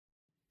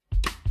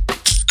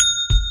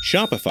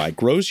Shopify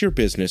grows your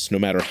business no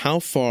matter how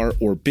far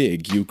or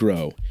big you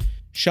grow.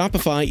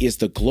 Shopify is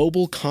the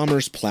global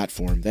commerce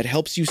platform that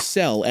helps you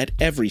sell at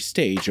every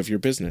stage of your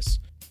business.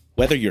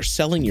 Whether you're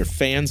selling your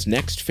fans'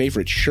 next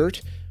favorite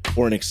shirt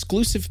or an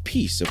exclusive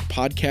piece of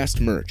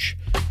podcast merch,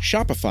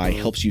 Shopify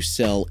helps you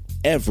sell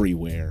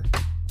everywhere.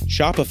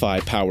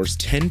 Shopify powers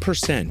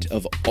 10%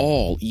 of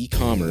all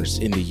e-commerce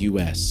in the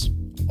U.S.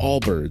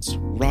 Allbirds,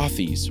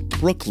 Rothy's,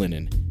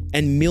 Brooklinen,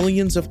 and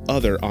millions of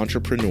other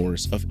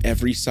entrepreneurs of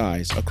every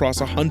size across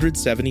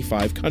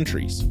 175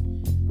 countries.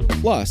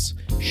 Plus,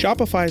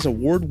 Shopify's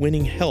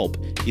award-winning help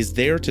is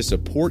there to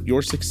support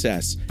your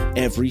success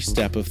every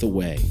step of the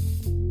way.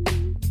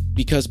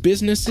 Because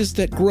businesses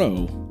that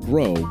grow,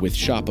 grow with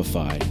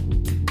Shopify.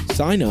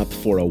 Sign up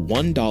for a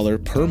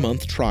 $1 per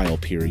month trial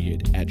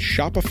period at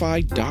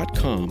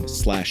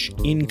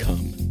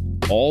shopify.com/income,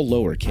 all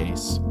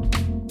lowercase.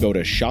 Go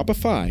to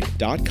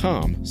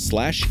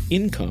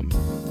shopify.com/income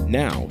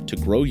now to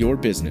grow your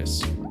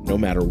business, no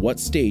matter what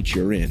stage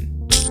you're in.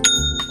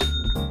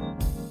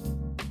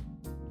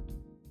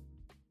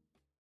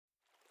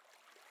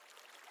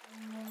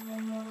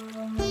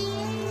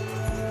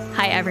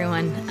 Hi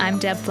everyone, I'm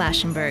Deb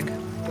Flashenberg.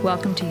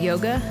 Welcome to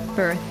Yoga,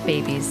 Birth,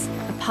 Babies,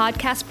 a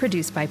podcast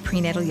produced by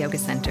Prenatal Yoga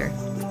Center.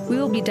 We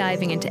will be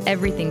diving into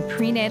everything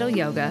prenatal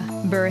yoga,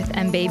 birth,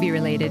 and baby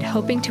related,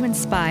 hoping to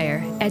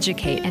inspire,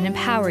 educate, and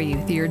empower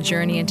you through your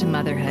journey into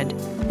motherhood.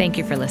 Thank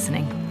you for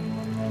listening.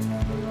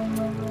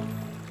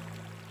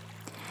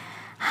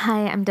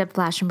 Hi, I'm Deb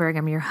Flashenberg.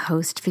 I'm your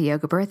host for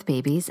Yoga Birth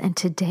Babies, and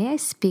today I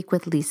speak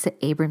with Lisa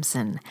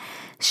Abramson.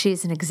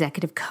 She's an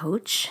executive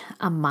coach,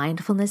 a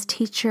mindfulness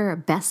teacher, a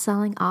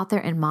best-selling author,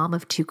 and mom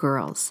of 2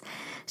 girls.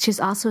 She's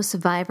also a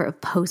survivor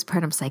of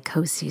postpartum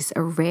psychosis,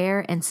 a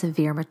rare and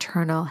severe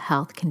maternal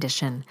health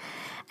condition.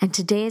 And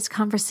today's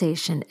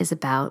conversation is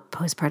about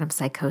postpartum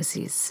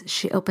psychosis.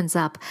 She opens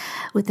up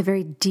with a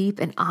very deep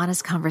and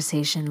honest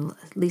conversation.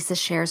 Lisa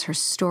shares her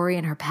story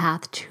and her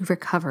path to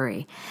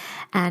recovery.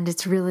 And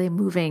it's really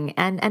moving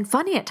and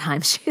funny at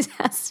times. She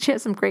has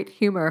some great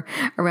humor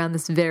around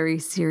this very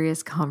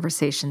serious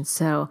conversation.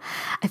 So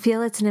I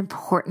feel it's an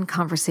important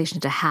conversation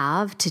to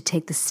have to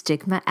take the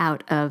stigma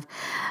out of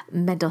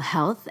mental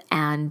health,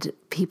 and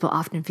people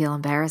often feel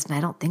embarrassed, and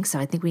I don't think so.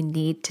 I think we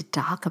need to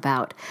talk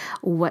about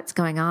what's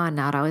going on,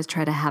 not always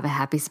try to have a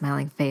happy,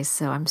 smiling face.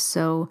 So I'm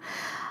so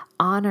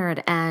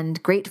honored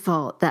and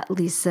grateful that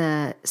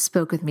Lisa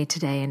spoke with me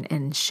today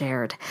and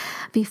shared.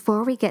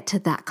 Before we get to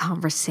that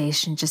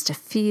conversation, just a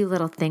few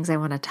little things I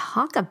want to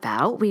talk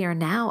about. We are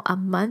now a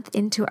month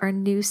into our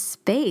new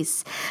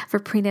space for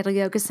Prenatal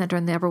Yoga Center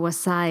on the Upper West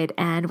Side,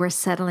 and we're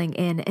settling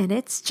in, and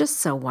it's just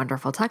so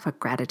wonderful. Talk about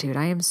gratitude.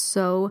 I am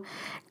so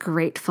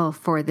grateful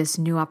for this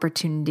new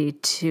opportunity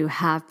to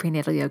have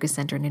Prenatal Yoga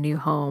Center in a new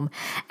home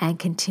and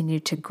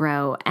continue to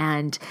grow.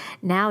 And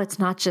now it's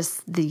not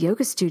just the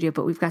yoga studio,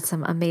 but we've got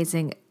some amazing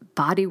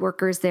body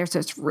workers there. So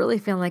it's really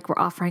feeling like we're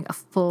offering a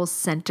full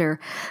center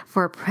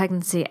for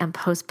pregnancy and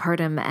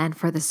postpartum and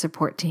for the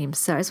support team.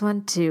 So I just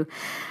wanted to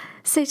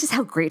say just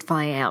how grateful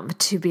I am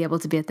to be able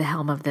to be at the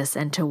helm of this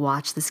and to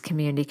watch this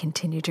community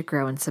continue to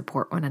grow and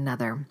support one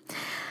another.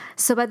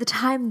 So by the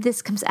time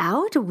this comes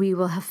out, we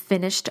will have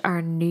finished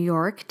our New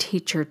York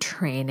teacher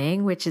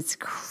training, which is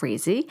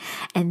crazy,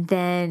 and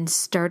then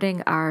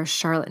starting our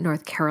Charlotte,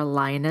 North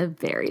Carolina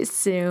very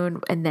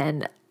soon, and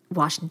then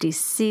Washington,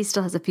 D.C.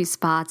 still has a few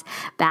spots,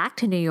 back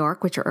to New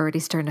York, which are already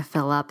starting to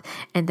fill up.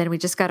 And then we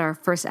just got our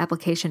first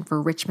application for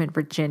Richmond,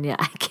 Virginia.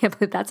 I can't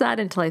believe that's not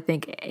until I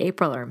think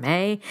April or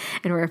May.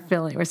 And we're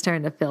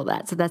starting to fill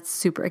that. So that's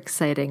super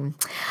exciting.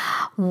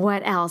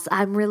 What else?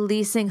 I'm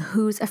releasing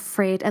Who's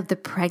Afraid of the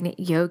Pregnant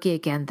Yogi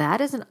again. That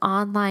is an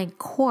online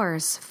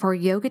course for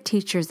yoga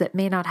teachers that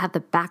may not have the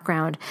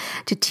background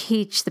to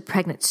teach the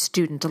pregnant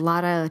student. A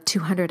lot of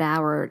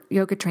 200-hour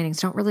yoga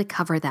trainings don't really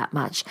cover that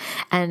much.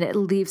 And it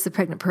leaves the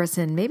pregnant person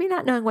maybe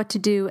not knowing what to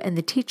do, and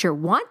the teacher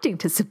wanting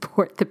to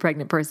support the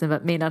pregnant person,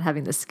 but may not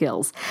having the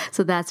skills.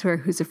 So that's where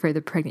Who's Afraid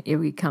of the Pregnant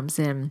Yogi comes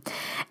in.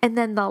 And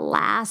then the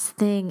last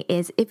thing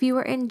is, if you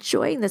are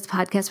enjoying this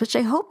podcast, which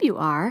I hope you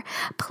are,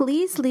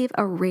 please leave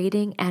a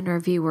rating and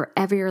review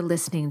wherever you're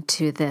listening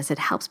to this. It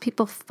helps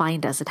people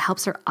find us. It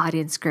helps our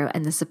audience grow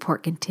and the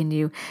support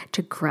continue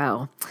to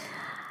grow.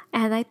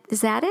 And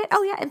is that it?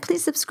 Oh, yeah. And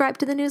please subscribe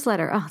to the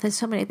newsletter. Oh, there's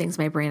so many things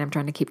in my brain I'm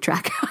trying to keep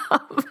track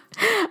of.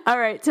 All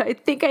right. So I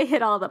think I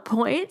hit all the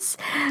points.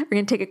 We're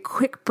going to take a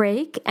quick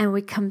break, and when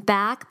we come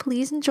back,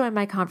 please enjoy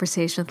my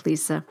conversation with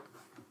Lisa.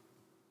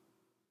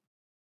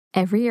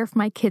 Every year for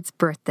my kid's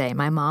birthday,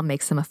 my mom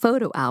makes them a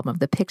photo album of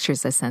the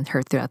pictures I sent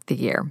her throughout the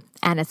year.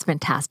 And it's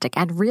fantastic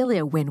and really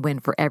a win-win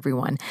for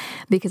everyone,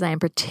 because I am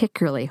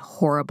particularly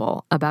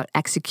horrible about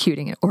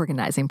executing and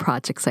organizing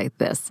projects like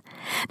this.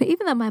 Now,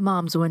 even though my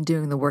mom's the one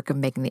doing the work of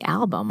making the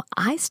album,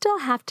 I still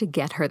have to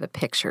get her the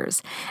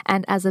pictures.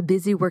 And as a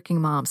busy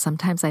working mom,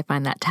 sometimes I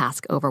find that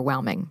task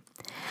overwhelming.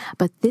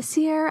 But this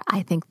year,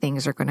 I think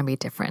things are going to be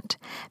different,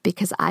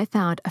 because I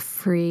found a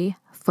free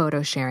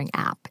photo sharing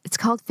app. It's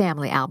called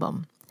Family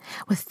Album.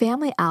 With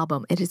Family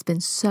Album, it has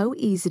been so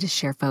easy to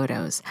share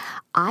photos.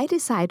 I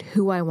decide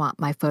who I want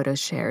my photos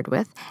shared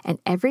with, and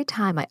every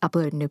time I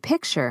upload a new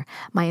picture,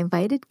 my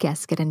invited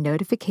guests get a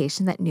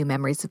notification that new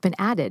memories have been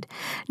added.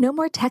 No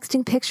more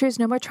texting pictures,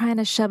 no more trying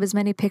to shove as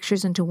many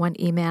pictures into one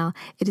email.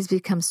 It has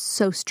become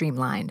so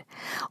streamlined.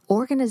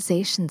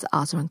 Organization's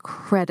also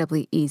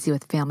incredibly easy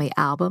with Family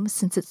Album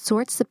since it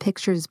sorts the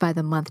pictures by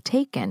the month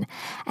taken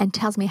and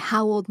tells me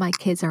how old my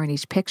kids are in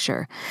each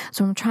picture.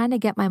 So when I'm trying to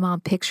get my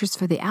mom pictures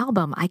for the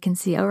album, I can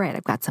see, all right,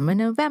 I've got some in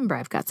November,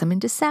 I've got some in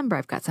December,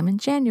 I've got some in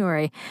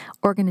January.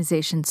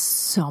 Organization's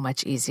so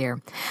much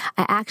easier.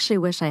 I actually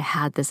wish I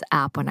had this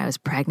app when I was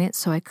pregnant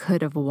so I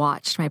could have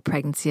watched my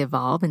pregnancy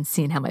evolve and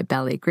seen how my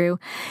belly grew.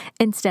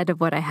 Instead of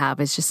what I have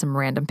is just some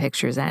random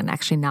pictures and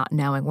actually not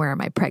knowing where in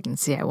my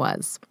pregnancy I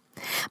was.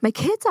 My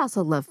kids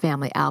also love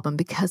Family Album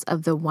because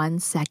of the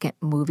 1-second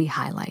movie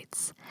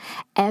highlights.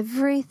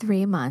 Every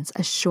 3 months,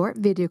 a short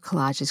video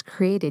collage is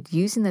created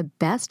using the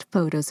best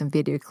photos and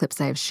video clips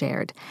I have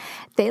shared.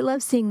 They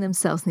love seeing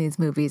themselves in these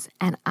movies,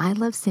 and I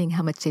love seeing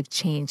how much they've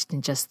changed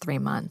in just 3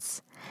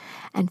 months.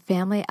 And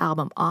Family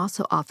Album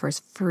also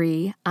offers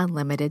free,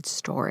 unlimited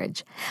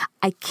storage.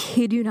 I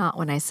kid you not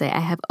when I say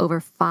I have over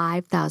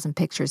 5,000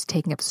 pictures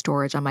taking up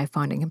storage on my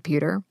phone and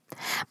computer.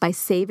 By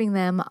saving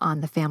them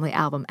on the Family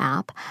Album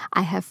app,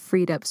 I have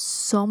freed up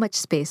so much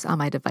space on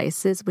my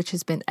devices, which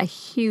has been a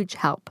huge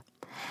help.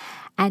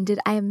 And did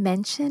I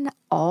mention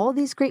all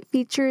these great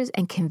features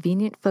and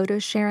convenient photo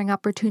sharing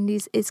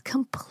opportunities is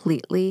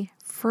completely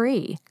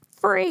free?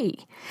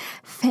 Free.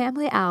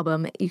 Family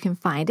Album, you can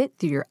find it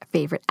through your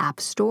favorite app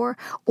store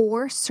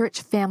or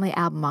search Family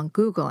Album on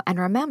Google. And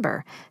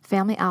remember,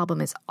 Family Album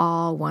is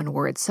all one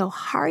word, so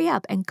hurry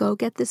up and go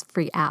get this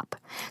free app.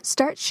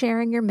 Start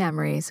sharing your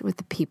memories with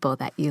the people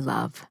that you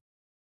love.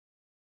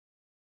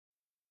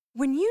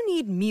 When you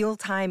need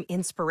mealtime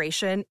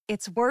inspiration,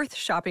 it's worth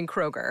shopping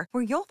Kroger,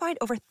 where you'll find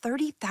over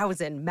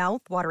 30,000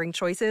 mouth-watering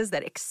choices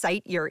that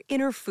excite your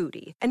inner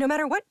foodie. And no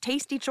matter what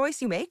tasty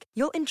choice you make,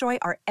 you'll enjoy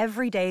our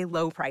everyday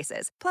low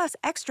prices, plus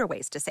extra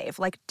ways to save,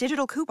 like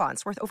digital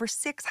coupons worth over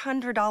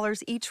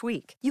 $600 each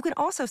week. You can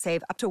also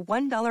save up to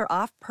 $1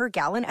 off per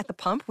gallon at the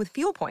pump with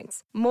fuel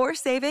points. More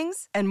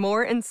savings and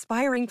more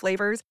inspiring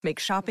flavors make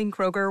shopping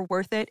Kroger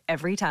worth it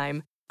every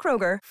time.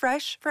 Kroger,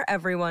 fresh for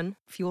everyone.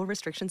 Fuel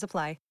restrictions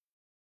apply.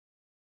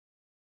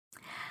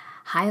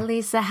 Hi,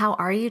 Lisa. How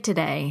are you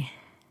today?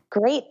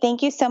 Great.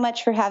 Thank you so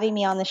much for having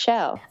me on the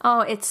show.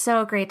 Oh, it's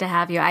so great to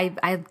have you.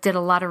 I did a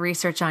lot of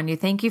research on you.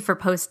 Thank you for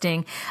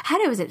posting.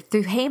 Was it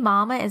through Hey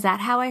Mama? Is that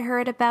how I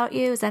heard about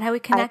you? Is that how we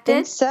connected? I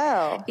think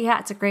so. Yeah,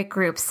 it's a great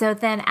group. So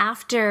then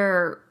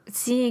after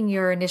seeing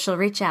your initial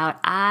reach out,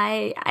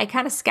 I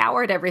kind of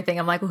scoured everything.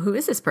 I'm like, well, who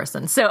is this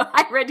person? So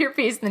I read your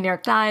piece in the New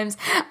York Times.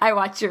 I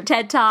watched your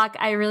TED Talk.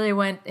 I really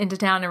went into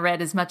town and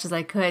read as much as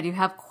I could. You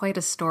have quite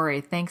a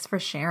story. Thanks for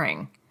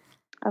sharing.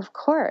 Of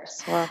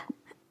course. Well,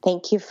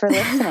 thank you for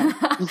listening.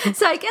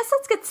 So I guess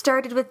let's get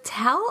started with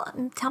tell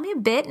me a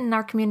bit in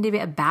our community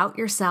about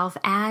yourself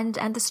and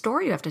the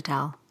story you have to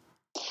tell.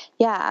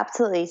 Yeah,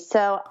 absolutely.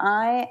 So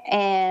I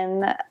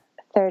am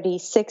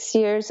 36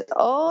 years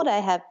old. I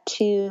have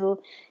 2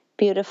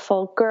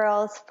 beautiful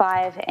girls,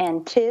 5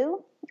 and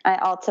 2. I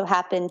also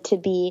happen to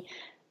be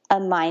a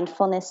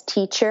mindfulness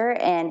teacher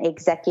and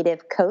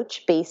executive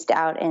coach based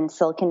out in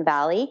Silicon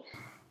Valley.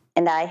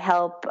 And I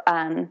help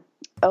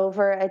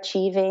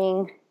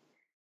overachieving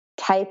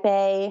type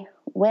A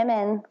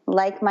women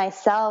like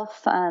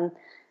myself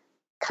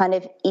kind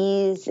of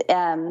ease,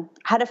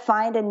 how to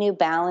find a new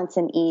balance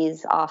and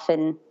ease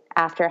often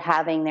after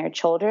having their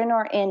children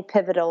or in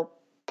pivotal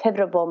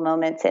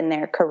moments in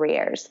their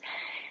careers.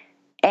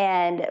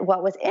 And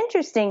what was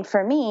interesting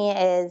for me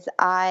is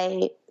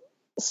I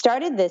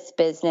started this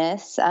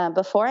business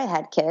before I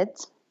had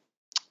kids,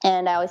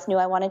 and I always knew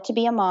I wanted to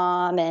be a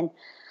mom, and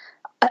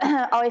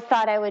I always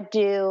thought I would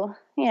do,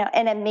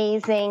 an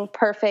amazing,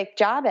 perfect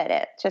job at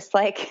it. Just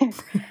like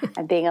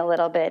I'm being a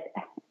little bit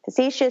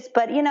facetious,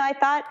 but I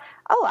thought,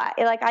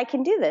 I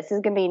can do this.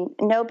 It's going to be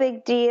no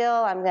big deal.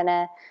 I'm going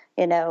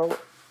to,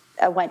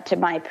 I went to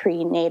my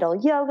prenatal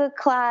yoga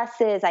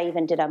classes. I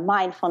even did a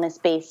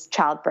mindfulness-based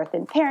childbirth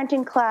and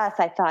parenting class.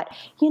 I thought,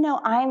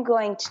 I'm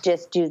going to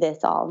just do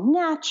this all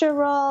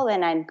natural,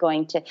 and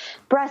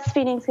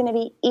breastfeeding is going to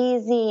be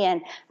easy,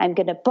 and I'm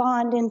going to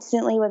bond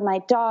instantly with my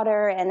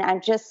daughter, and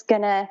I'm just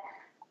going to,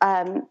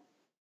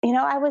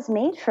 I was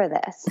made for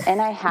this. And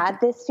I had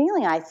this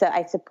feeling.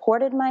 I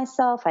supported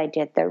myself. I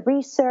did the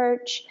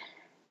research,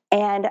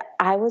 and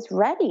I was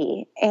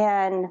ready.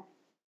 And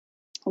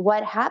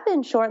what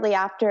happened shortly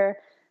after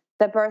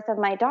the birth of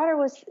my daughter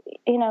was,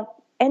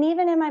 and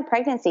even in my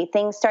pregnancy,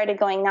 things started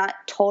going not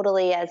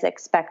totally as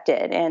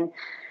expected. And,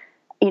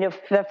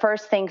 the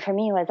first thing for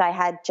me was I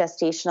had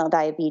gestational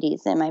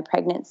diabetes in my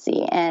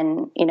pregnancy.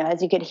 And,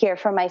 as you could hear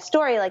from my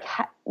story,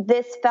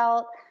 this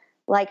felt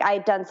like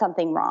I'd done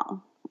something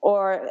wrong,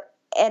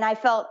 and I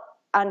felt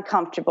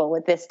uncomfortable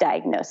with this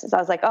diagnosis. I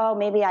was like, oh,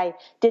 maybe I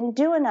didn't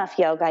do enough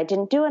yoga. I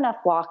didn't do enough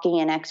walking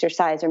and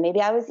exercise, or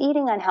maybe I was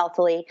eating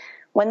unhealthily,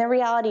 when the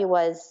reality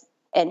was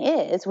and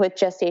is with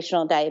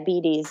gestational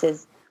diabetes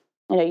is,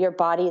 your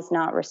body is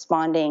not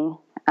responding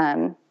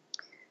to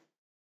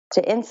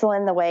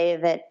insulin the way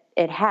that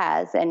it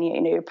has. And,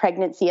 your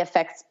pregnancy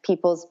affects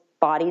people's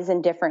bodies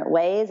in different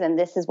ways. And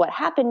this is what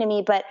happened to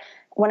me. But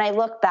when I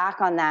look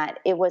back on that,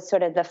 it was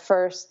sort of the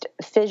first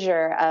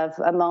fissure of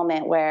a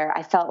moment where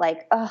I felt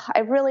like, oh, I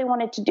really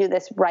wanted to do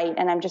this right,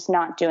 and I'm just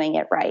not doing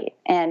it right.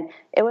 And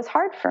it was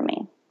hard for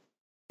me.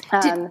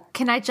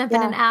 Can I jump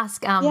in and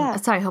ask,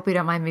 sorry, I hope you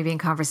don't mind me being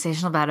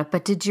conversational about it,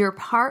 but did your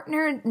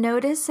partner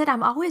notice it?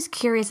 I'm always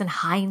curious in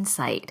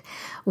hindsight,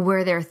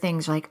 where there are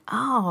things like,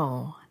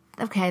 oh,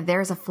 okay,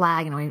 there's a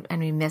flag and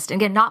we missed.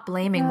 Again, not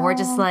blaming, more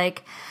just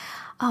like,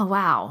 oh,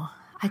 wow,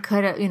 I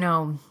could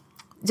have,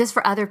 just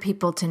for other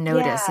people to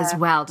notice as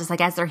well, just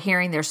like as they're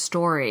hearing their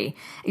story,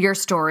 your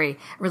story,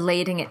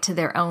 relating it to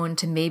their own,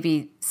 to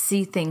maybe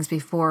see things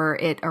before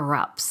it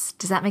erupts.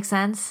 Does that make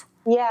sense?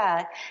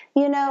 Yeah.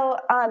 No,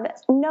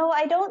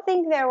 I don't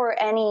think there were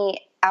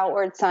any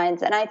outward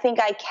signs. And I think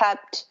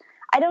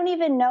I don't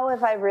even know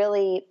if I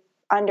really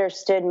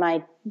understood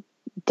my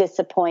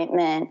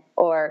disappointment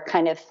or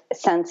kind of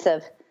sense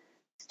of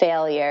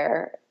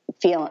failure,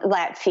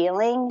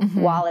 feeling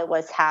while it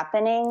was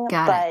happening.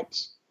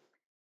 But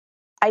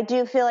I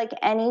do feel like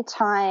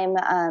anytime,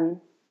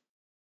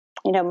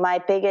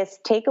 my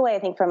biggest takeaway, I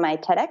think, from my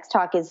TEDx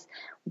talk is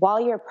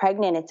while you're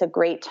pregnant, it's a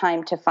great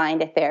time to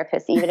find a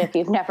therapist, even if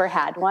you've never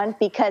had one,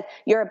 because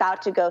you're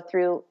about to go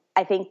through,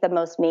 I think, the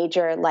most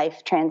major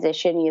life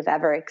transition you've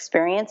ever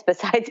experienced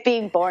besides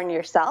being born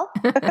yourself.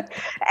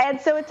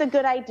 And so it's a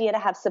good idea to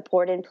have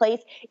support in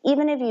place,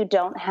 even if you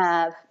don't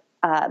have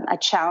a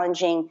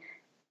challenging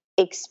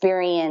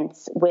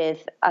experience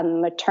with a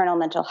maternal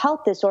mental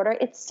health disorder.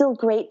 It's still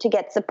great to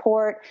get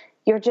support.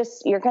 You're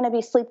going to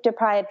be sleep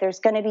deprived. There's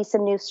going to be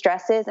some new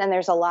stresses, and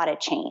there's a lot of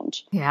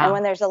change. Yeah. And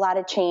when there's a lot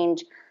of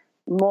change,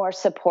 more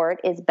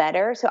support is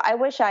better. So I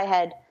wish I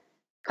had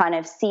kind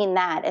of seen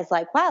that as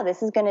like, wow,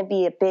 this is going to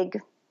be a big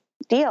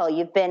deal.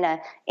 You've been an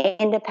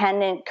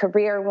independent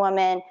career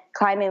woman,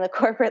 climbing the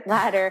corporate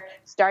ladder,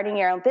 starting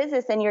your own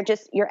business, and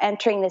you're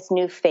entering this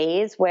new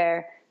phase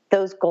where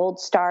those gold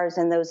stars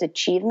and those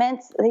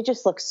achievements, they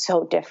just look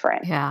so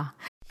different. Yeah.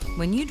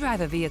 When you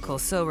drive a vehicle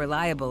so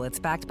reliable it's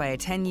backed by a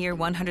 10-year,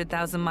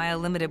 100,000-mile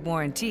limited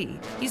warranty,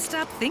 you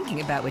stop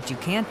thinking about what you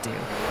can't do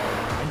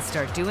and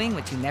start doing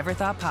what you never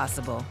thought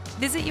possible.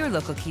 Visit your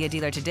local Kia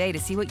dealer today to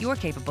see what you're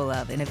capable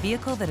of in a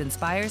vehicle that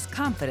inspires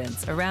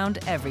confidence around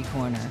every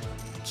corner.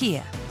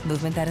 Kia,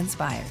 movement that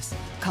inspires.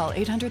 Call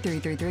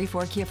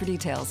 800-333-4KIA for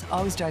details.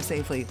 Always drive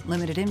safely.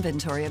 Limited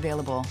inventory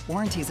available.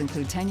 Warranties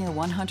include 10-year,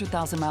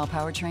 100,000-mile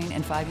powertrain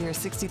and 5-year,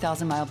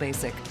 60,000-mile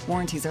basic.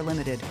 Warranties are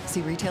limited.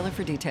 See retailer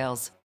for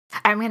details.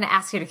 I'm going to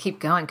ask you to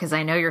keep going because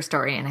I know your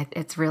story and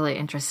it's really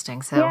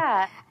interesting. So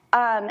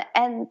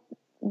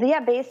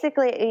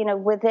basically,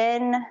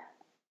 within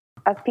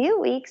a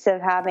few weeks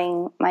of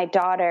having my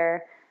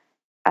daughter,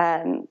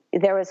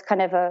 there was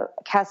kind of a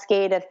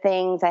cascade of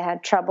things. I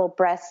had trouble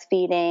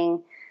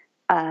breastfeeding.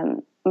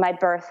 My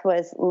birth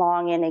was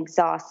long and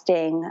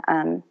exhausting.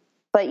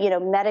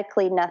 But,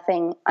 medically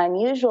nothing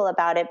unusual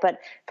about it. But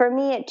for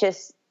me,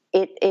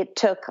 it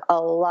took a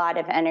lot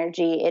of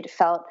energy. It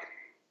felt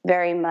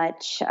very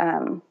much,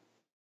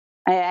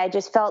 I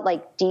just felt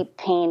like deep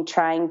pain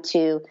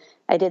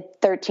I did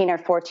 13 or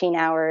 14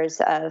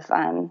 hours of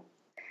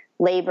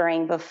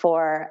laboring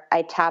before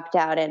I tapped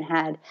out and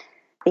had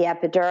the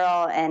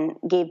epidural and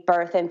gave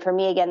birth. And for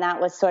me, again,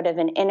 that was sort of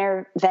an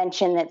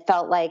intervention that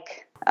felt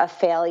like a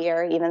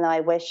failure, even though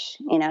I wish,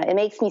 it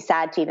makes me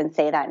sad to even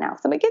say that now.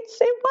 So I'm like, it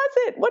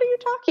wasn't. What are you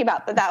talking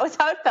about? But that was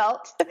how it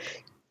felt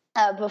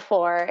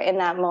before in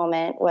that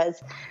moment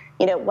was,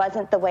 it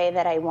wasn't the way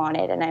that I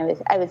wanted. And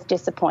I was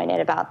disappointed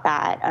about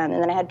that. And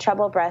then I had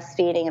trouble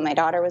breastfeeding and my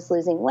daughter was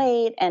losing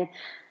weight. And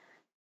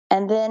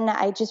then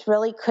I just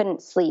really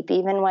couldn't sleep,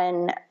 even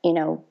when,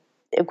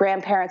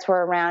 grandparents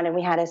were around and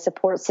we had a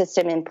support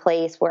system in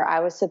place where I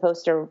was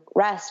supposed to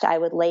rest. I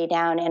would lay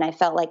down and I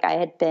felt like I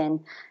had been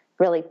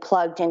really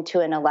plugged into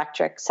an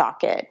electric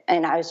socket.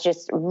 And I was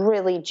just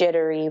really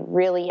jittery,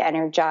 really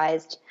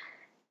energized.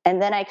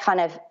 And then I kind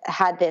of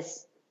had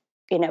this,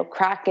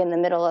 crack in the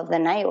middle of the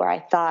night where I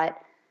thought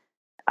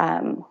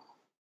I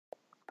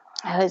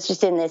was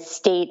just in this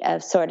state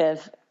of sort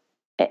of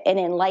an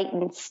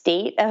enlightened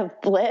state of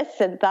bliss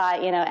and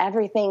thought,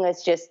 everything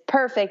was just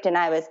perfect. And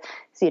I was,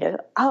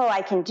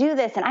 I can do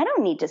this and I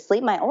don't need to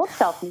sleep. My old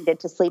self needed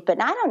to sleep,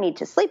 but I don't need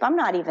to sleep. I'm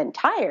not even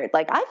tired.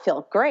 Like, I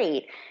feel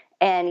great.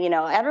 And,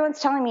 everyone's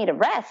telling me to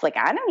rest. Like,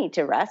 I don't need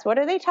to rest. What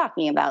are they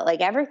talking about?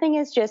 Like, everything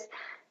is just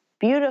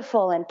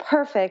beautiful and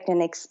perfect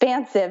and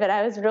expansive. And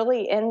I was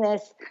really in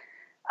this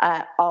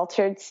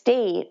altered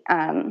state.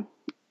 And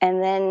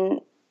then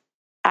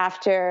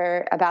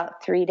after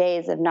about 3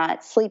 days of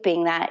not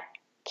sleeping, that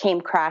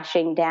came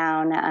crashing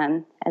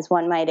down, as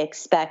one might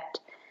expect.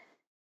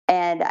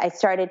 And I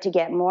started to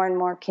get more and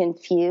more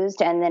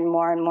confused and then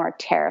more and more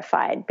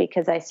terrified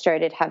because I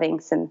started having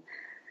some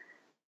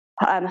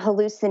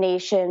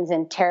hallucinations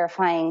and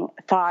terrifying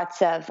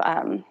thoughts of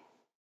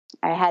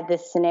I had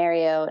this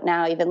scenario.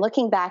 Now, even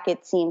looking back,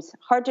 it seems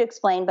hard to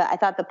explain, but I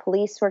thought the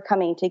police were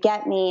coming to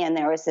get me, and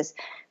there was this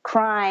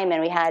crime,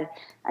 and we had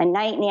a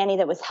night nanny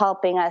that was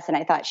helping us, and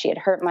I thought she had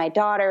hurt my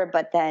daughter,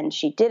 but then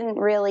she didn't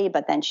really,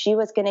 but then she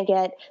was going to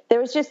get, there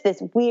was just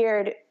this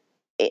weird,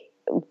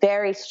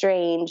 very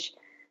strange,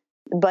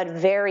 but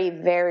very,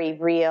 very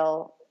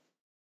real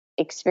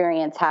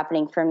experience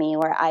happening for me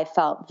where I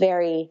felt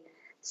very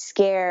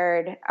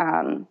scared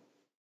and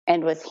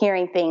was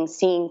hearing things,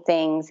 seeing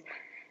things,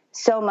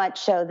 so much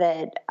so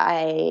that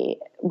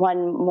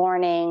one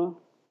morning,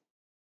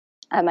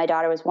 my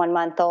daughter was 1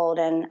 month old,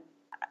 and,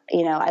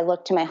 I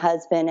looked to my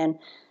husband and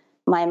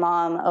my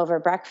mom over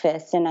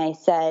breakfast, and I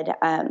said,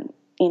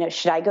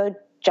 should I go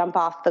jump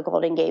off the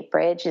Golden Gate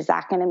Bridge? Is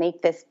that going to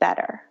make this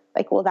better?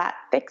 Like, will that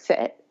fix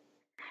it?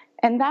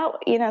 And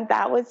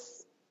that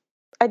was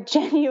a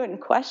genuine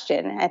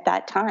question at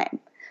that time,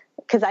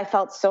 because I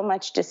felt so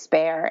much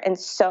despair. And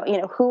so,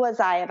 who was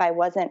I if I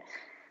wasn't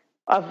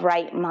of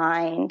right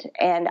mind?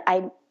 And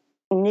I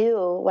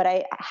knew what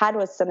I had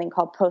was something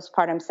called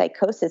postpartum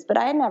psychosis, but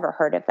I had never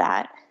heard of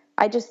that.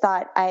 I just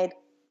thought I had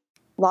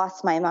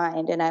lost my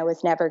mind and I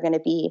was never going to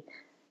be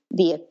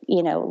the,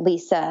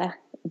 Lisa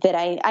that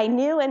I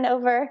knew. And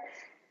over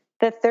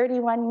the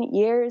 31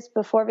 years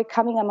before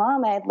becoming a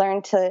mom, I had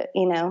learned to,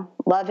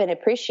 love and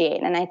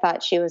appreciate. And I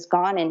thought she was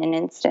gone in an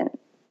instant.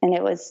 And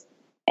it was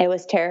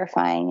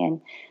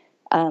terrifying.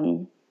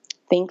 And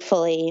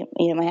thankfully,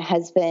 my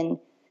husband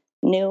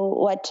knew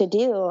what to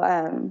do.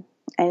 And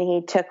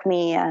he took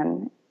me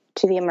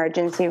to the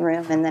emergency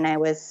room. And then I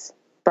was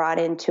brought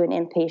into an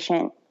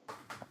inpatient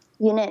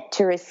unit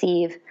to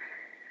receive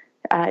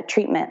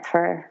treatment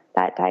for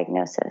that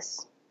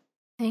diagnosis.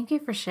 Thank you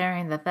for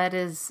sharing that. That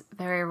is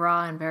very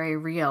raw and very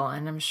real,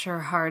 and I'm sure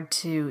hard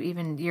to,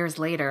 even years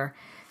later,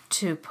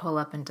 to pull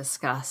up and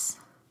discuss.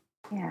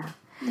 Yeah.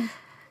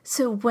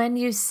 So when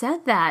you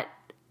said that,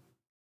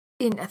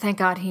 thank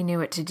God he knew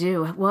what to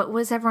do. What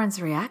was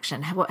everyone's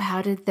reaction?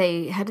 How did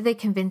they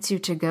convince you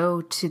to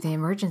go to the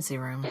emergency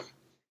room?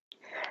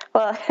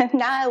 Well,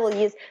 now I will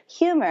use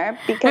humor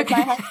because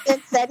my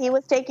husband said he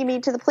was taking me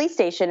to the police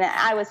station, and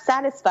I was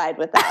satisfied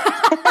with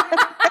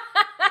that.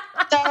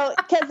 So,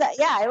 because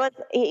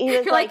he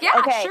was You're like, yeah,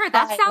 okay, sure,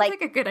 that sounds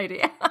like a good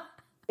idea.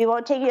 We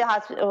won't take you to the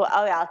hospital.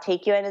 Oh, yeah, I'll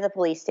take you into the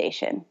police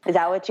station. Is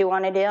that what you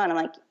want to do? And I'm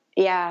like,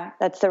 yeah,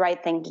 that's the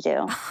right thing to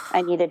do.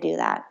 I need to do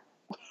that.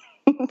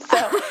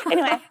 So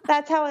anyway,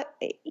 that's how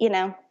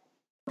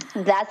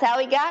that's how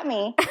he got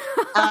me.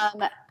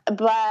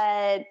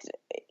 But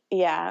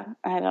yeah,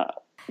 I don't.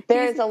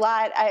 There's a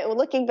lot.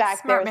 Looking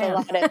back, there's a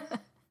lot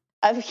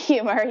of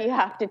humor you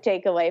have to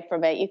take away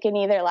from it. You can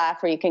either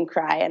laugh or you can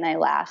cry, and I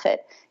laugh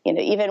at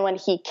even when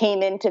he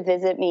came in to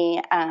visit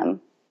me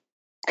in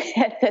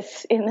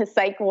the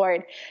psych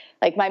ward.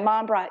 Like, my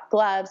mom brought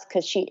gloves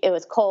because it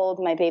was cold.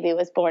 My baby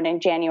was born in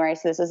January,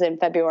 so this was in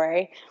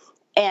February,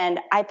 and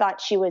I thought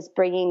she was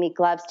bringing me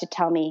gloves to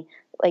tell me,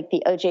 like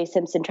the O.J.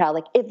 Simpson trial,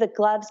 like, if the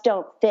gloves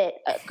don't fit,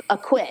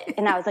 acquit.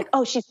 And I was like,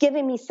 oh, she's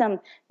giving me some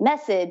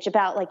message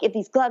about, like, if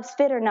these gloves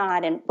fit or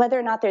not, and whether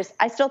or not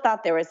I still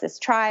thought there was this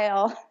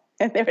trial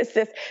and there was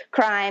this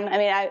crime. I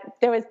mean,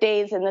 there was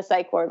days in the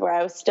psych ward where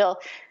I was still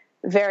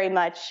very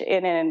much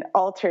in an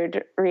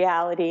altered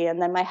reality.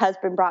 And then my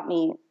husband brought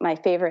me my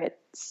favorite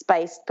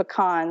spiced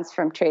pecans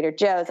from Trader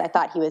Joe's. I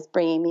thought he was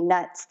bringing me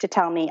nuts to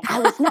tell me I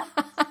was nuts.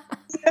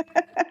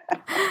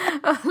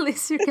 Well, at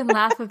least you can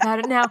laugh about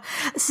it now.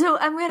 So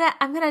I'm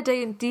gonna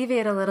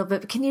deviate a little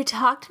bit. Can you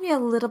talk to me a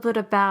little bit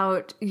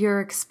about your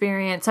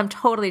experience? I'm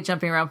totally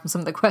jumping around from some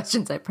of the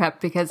questions I prepped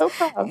because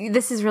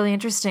this is really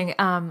interesting.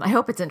 I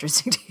hope it's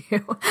interesting to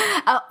you.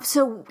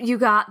 So you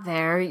got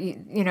there.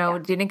 You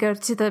didn't go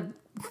to the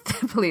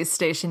police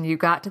station. You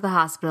got to the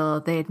hospital.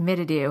 They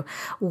admitted you.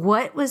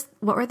 What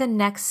were the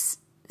next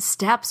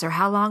steps, or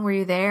how long were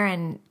you there?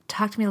 And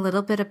talk to me a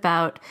little bit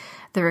about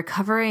the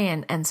recovery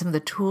and some of the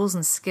tools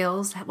and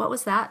skills. What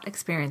was that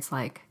experience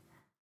like?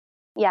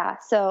 Yeah.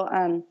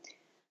 So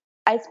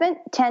I spent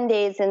 10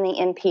 days in the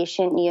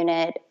inpatient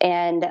unit,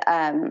 and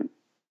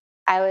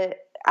I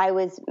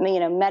was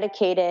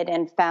medicated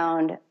and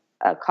found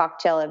a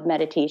cocktail of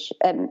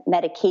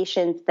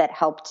medications that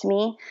helped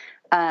me.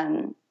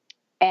 And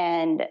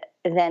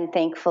then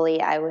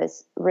thankfully I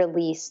was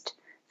released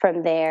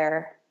from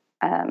there.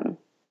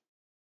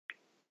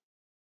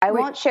 I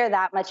won't share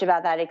that much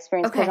about that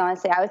experience because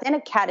honestly, I was in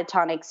a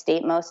catatonic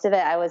state most of it.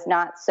 I was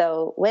not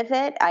so with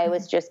it. I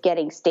was just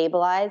getting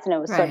stabilized, and it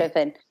was sort of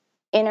an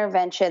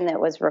intervention that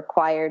was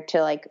required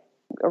to, like,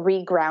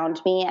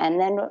 reground me. And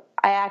then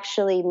I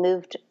actually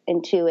moved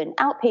into an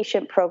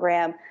outpatient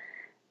program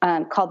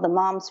called the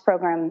MOMS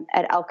program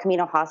at El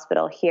Camino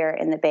Hospital here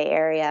in the Bay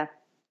Area.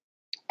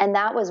 And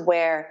that was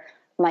where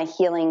my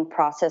healing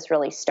process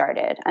really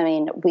started. I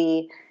mean,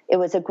 it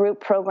was a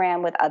group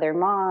program with other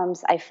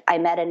moms. I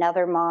met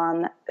another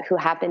mom who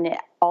happened to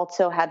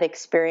also have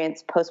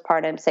experienced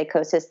postpartum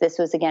psychosis. This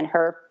was, again,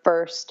 her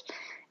first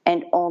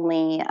and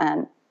only,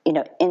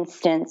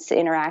 instance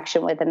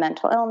interaction with a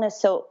mental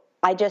illness. So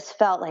I just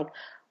felt like,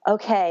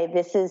 okay,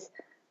 this is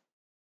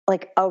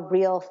like a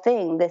real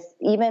thing. This,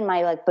 even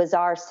my like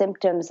bizarre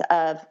symptoms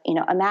of,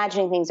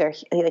 imagining things or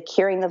like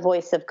hearing the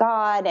voice of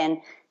God and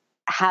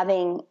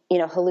having,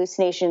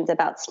 hallucinations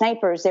about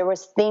snipers. There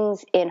was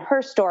things in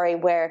her story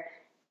where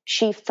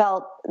she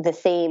felt the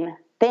same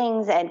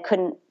things and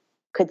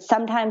could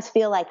sometimes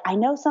feel like, I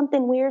know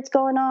something weird's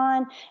going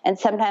on, and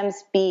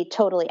sometimes be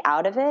totally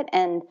out of it.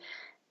 And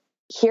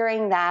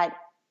hearing that,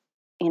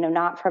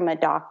 not from a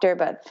doctor,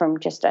 but from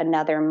just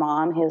another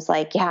mom who's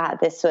like, yeah,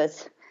 this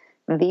was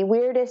the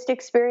weirdest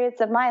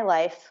experience of my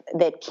life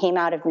that came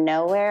out of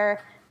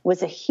nowhere,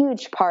 was a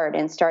huge part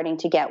in starting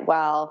to get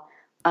well.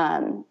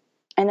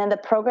 And then the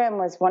program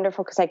was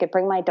wonderful because I could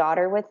bring my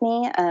daughter with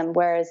me,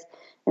 whereas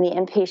in the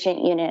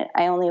inpatient unit,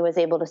 I only was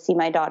able to see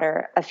my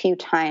daughter a few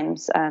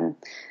times,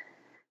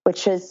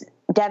 which was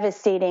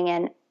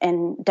devastating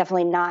and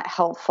definitely not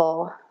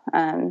helpful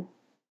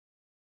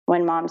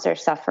when moms are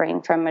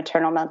suffering from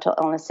maternal mental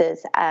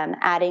illnesses.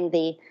 Adding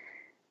the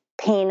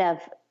pain of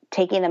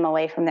taking them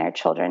away from their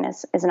children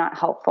is not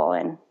helpful.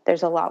 And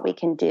there's a lot we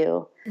can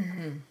do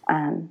in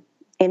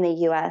the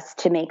U.S.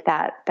 to make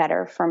that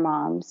better for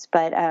moms.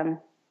 But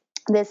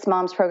this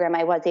mom's program,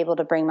 I was able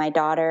to bring my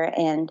daughter,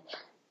 and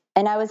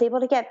I was able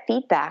to get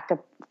feedback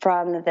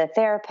from the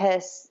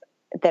therapists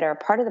that are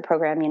part of the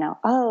program,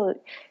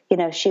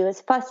 she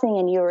was fussing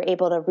and you were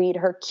able to read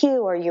her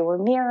cue, or you were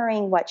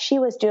mirroring what she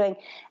was doing.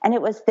 And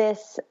it was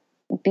this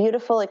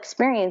beautiful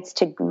experience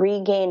to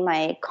regain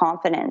my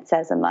confidence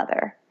as a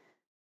mother.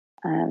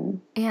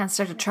 And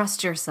start to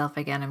trust yourself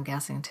again, I'm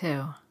guessing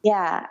too.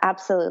 Yeah,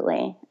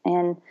 absolutely.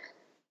 And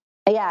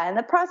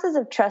the process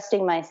of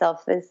trusting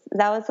myself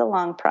that was a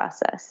long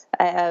process.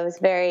 I was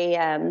very,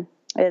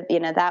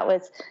 that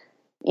was,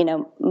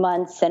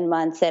 months and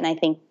months, and I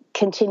think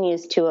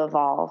continues to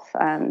evolve.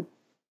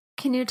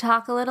 Can you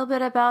talk a little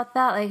bit about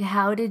that? Like,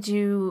 how did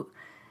you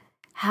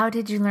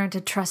learn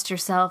to trust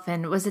yourself?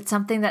 And was it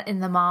something that in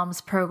the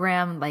mom's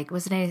program, like,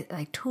 was it any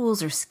like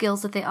tools or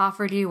skills that they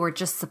offered you, or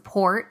just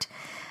support?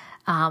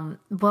 How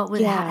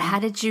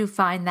did you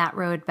find that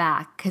road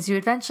back? Because you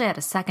eventually had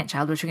a second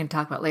child, which we can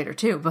talk about later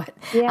too. But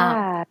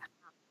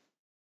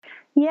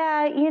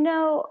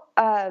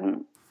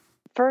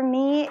for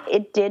me,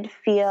 it did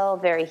feel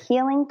very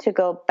healing to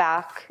go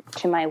back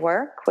to my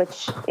work,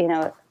 which,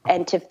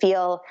 and to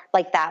feel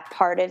like that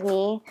part of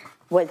me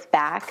was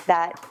back.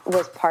 That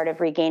was part of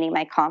regaining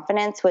my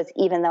confidence, was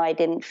even though I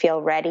didn't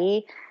feel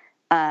ready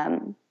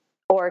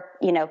or,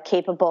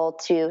 capable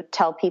to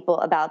tell people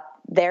about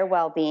their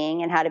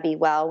well-being and how to be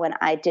well when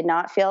I did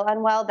not feel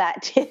unwell,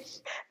 that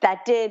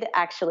did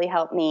actually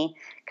help me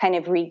kind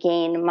of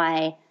regain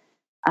my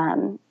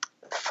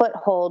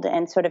foothold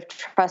and sort of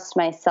trust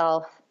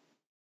myself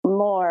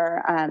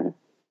more.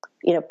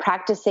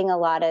 Practicing a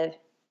lot of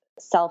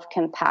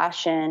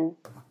self-compassion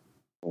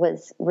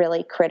was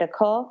really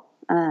critical.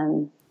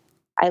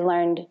 I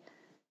learned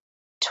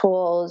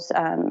tools,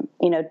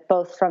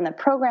 both from the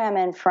program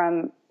and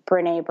from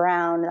Brené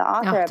Brown, the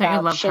author,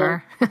 about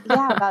shame,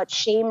 about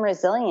shame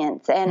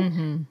resilience.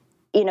 And,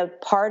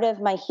 part of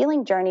my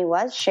healing journey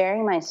was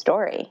sharing my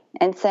story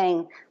and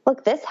saying,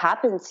 look, this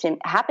happened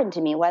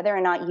to me, whether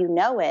or not you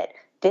know it,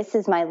 this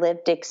is my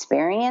lived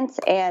experience.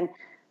 And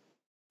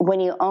when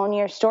you own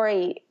your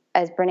story,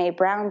 as Brené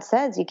Brown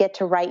says, you get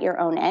to write your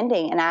own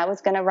ending. And I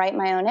was going to write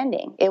my own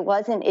ending.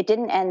 It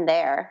didn't end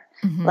there.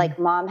 Like,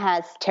 mom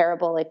has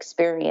terrible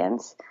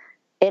experience.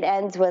 It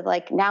ends with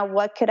like, now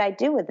what could I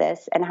do with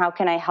this? And how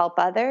can I help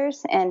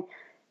others? And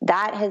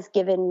that has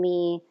given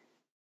me,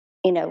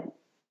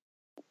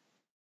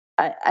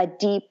 a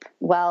deep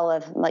well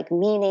of like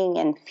meaning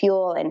and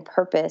fuel and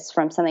purpose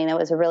from something that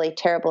was a really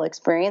terrible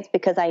experience,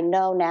 because I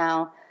know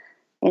now,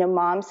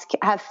 moms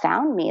have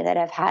found me that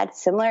have had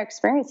similar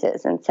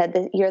experiences and said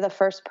that you're the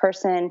first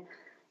person,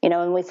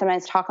 and we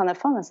sometimes talk on the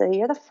phone and say,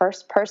 you're the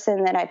first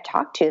person that I've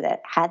talked to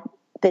that had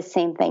the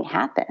same thing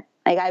happen.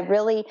 Like, I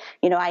really,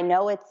 I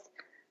know it's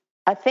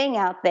a thing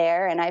out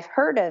there and I've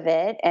heard of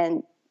it,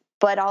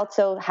 but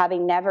also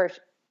having never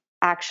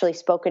actually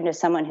spoken to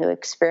someone who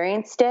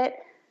experienced it,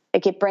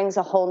 it brings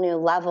a whole new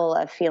level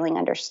of feeling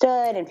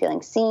understood and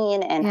feeling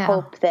seen, and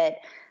hope that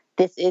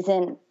this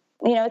isn't,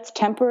 it's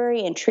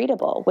temporary and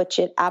treatable, which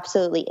it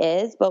absolutely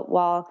is. But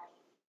while,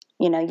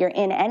 you're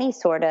in any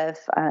sort of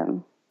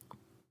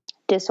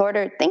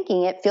disordered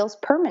thinking, it feels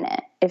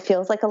permanent. It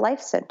feels like a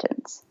life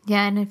sentence.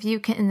 Yeah. And if you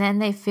can, and then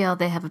they feel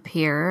they have a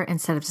peer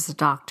instead of just a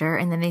doctor,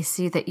 and then they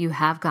see that you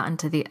have gotten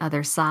to the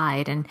other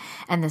side and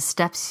the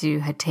steps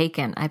you had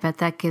taken, I bet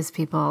that gives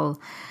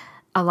people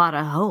a lot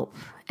of hope,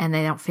 and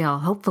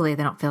hopefully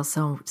they don't feel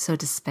so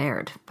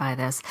despaired by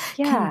this.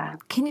 Yeah.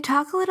 Can you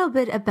talk a little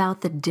bit about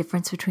the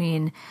difference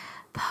between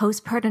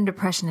postpartum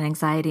depression and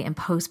anxiety and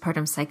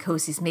postpartum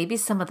psychosis? Maybe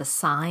some of the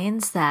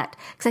signs because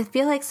I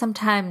feel like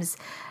sometimes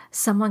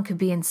someone could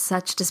be in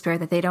such despair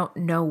that they don't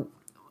know,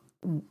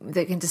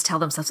 they can just tell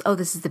themselves, oh,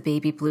 this is the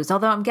baby blues.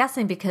 Although I'm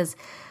guessing because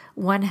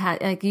one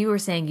had, like you were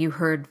saying, you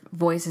heard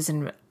voices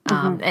and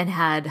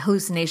had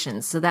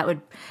hallucinations. So that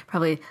would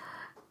probably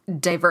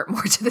divert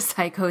more to the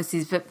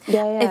psychoses. But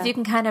if you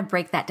can kind of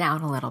break that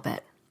down a little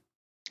bit.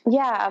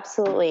 Yeah,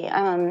 absolutely.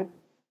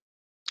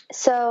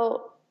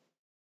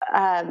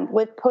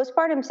 With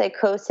postpartum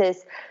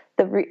psychosis,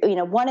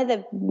 one of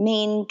the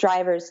main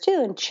drivers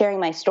too in sharing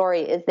my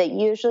story is that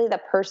usually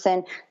the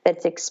person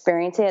that's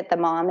experiencing it, the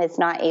mom, is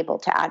not able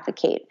to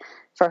advocate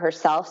for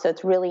herself. So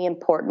it's really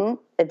important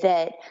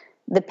that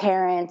the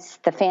parents,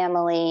 the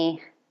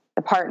family,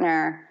 the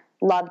partner,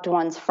 loved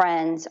ones,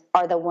 friends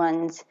are the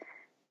ones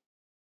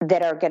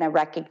that are going to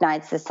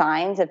recognize the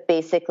signs of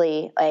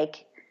basically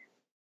like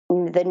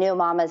the new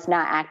mama's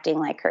not acting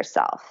like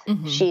herself.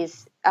 Mm-hmm.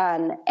 She's,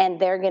 and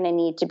they're going to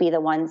need to be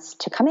the ones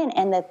to come in.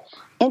 And the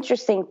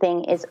interesting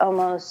thing is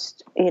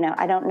almost,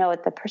 I don't know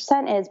what the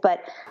percent is,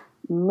 but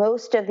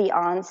most of the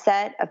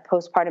onset of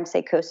postpartum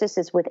psychosis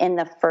is within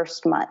the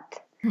first month.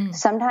 Mm.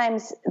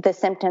 Sometimes the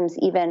symptoms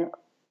even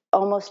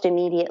almost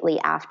immediately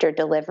after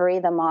delivery,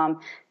 the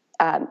mom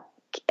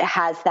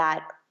has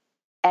that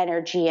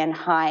energy and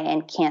high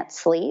and can't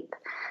sleep.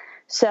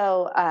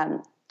 So,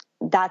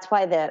 that's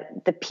why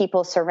the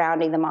people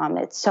surrounding the mom,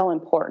 it's so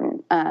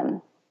important.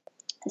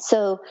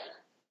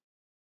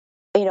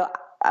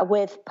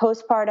 With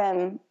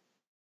postpartum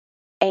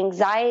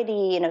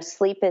anxiety,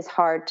 sleep is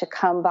hard to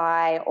come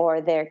by,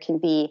 or there can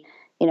be,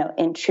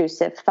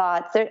 intrusive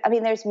thoughts.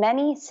 There's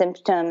many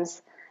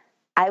symptoms.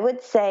 I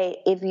would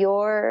say if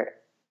you're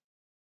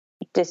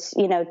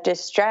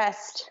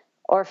distressed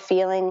or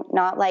feeling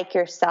not like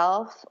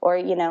yourself, or,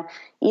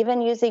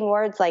 even using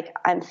words like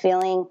I'm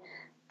feeling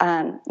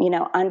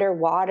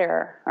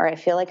underwater, or I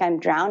feel like I'm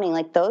drowning,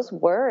 like those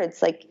words,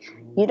 like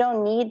you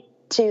don't need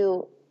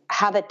to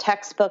have a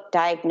textbook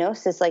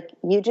diagnosis. Like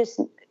you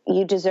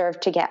deserve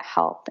to get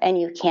help, and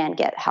you can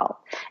get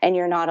help, and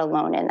you're not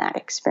alone in that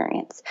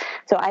experience.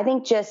 So I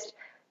think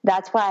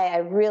that's why I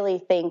really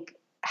think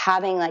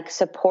having like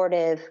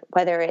supportive,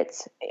 whether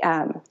it's,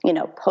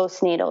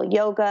 postnatal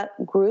yoga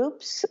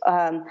groups,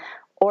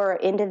 or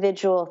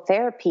individual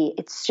therapy,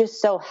 it's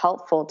just so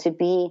helpful to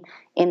be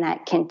in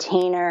that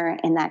container,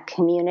 in that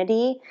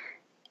community.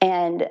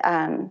 And,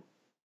 I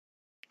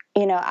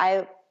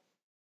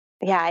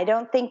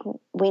don't think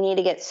we need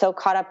to get so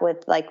caught up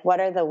with like, what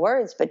are the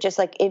words, but just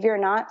like, if you're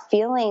not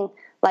feeling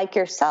like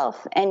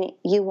yourself and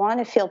you want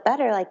to feel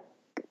better, like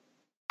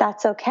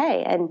that's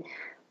okay. And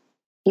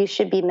you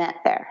should be met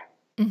there.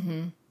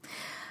 Mm-hmm.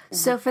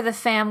 So for the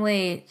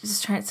family,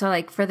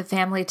 for the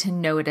family to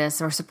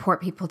notice or support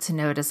people to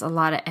notice a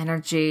lot of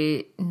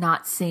energy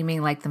not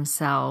seeming like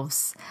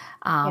themselves.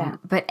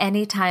 But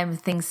anytime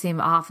things seem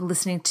off,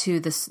 listening to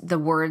the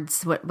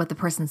words, what the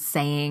person's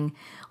saying,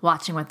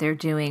 watching what they're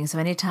doing. So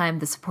anytime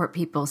the support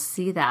people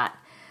see that,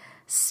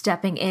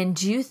 stepping in,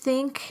 do you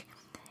think,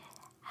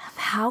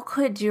 how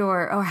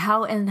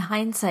in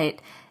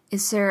hindsight,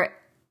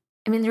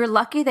 you're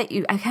lucky that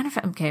I'm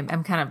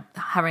kind of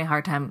having a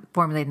hard time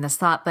formulating this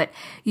thought, but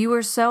you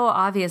were so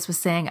obvious with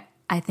saying,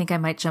 I think I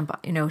might jump,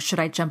 should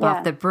I jump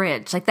off the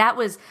bridge? Like that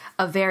was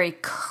a very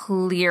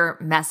clear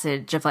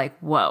message of like,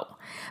 whoa.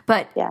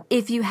 But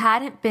if you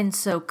hadn't been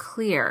so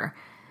clear,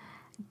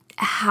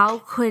 how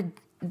could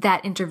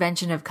that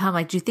intervention have come?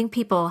 Like, do you think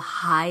people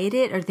hide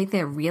it, or do you think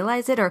they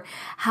realize it? Or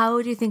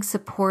how do you think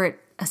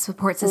a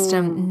support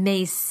system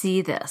may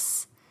see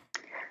this?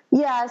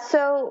 Yeah.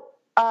 So,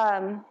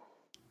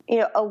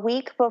 a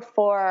week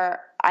before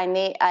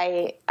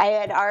I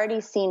had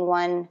already seen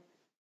one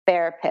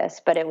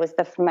therapist, but it was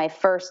my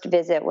first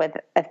visit with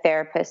a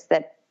therapist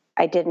that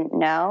I didn't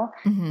know,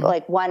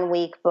 like 1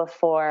 week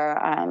before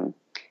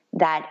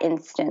that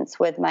instance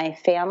with my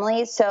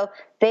family. So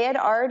they had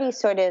already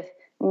sort of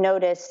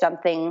noticed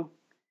something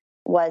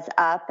was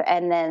up.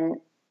 And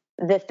then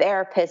the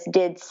therapist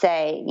did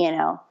say,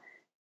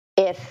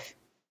 if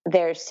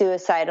there's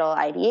suicidal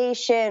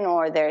ideation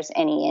or there's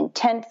any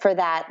intent for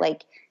that,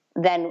 like,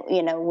 then,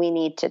 we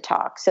need to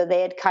talk. So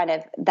they had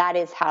that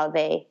is how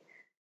they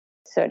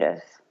sort of,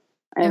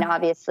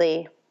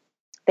 obviously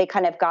they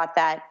kind of got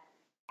that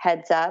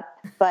heads up,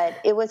 but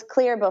it was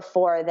clear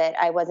before that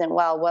I wasn't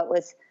well. What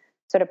was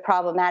sort of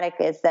problematic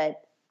is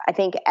that I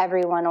think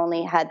everyone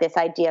only had this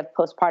idea of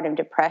postpartum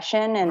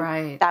depression,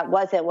 and that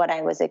wasn't what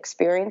I was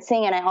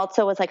experiencing. And I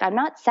also was like, I'm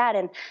not sad.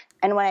 And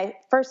when I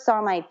first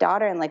saw my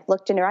daughter and like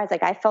looked in her eyes,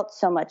 like I felt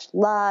so much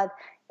love.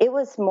 It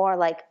was more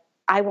like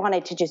I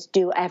wanted to just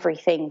do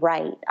everything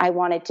right. I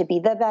wanted to be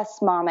the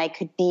best mom I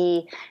could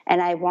be,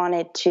 and I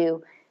wanted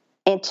to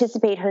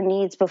anticipate her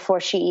needs before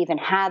she even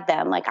had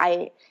them. Like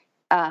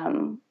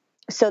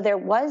so there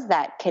was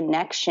that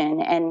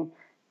connection. And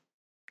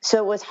so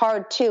it was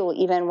hard too,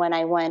 even when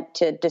I went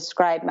to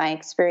describe my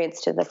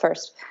experience to the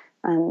first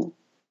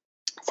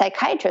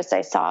psychiatrist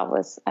I saw,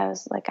 I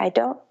was like, I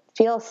don't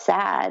feel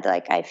sad.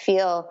 Like I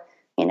feel,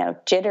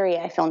 jittery.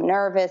 I feel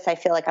nervous. I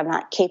feel like I'm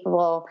not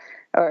capable,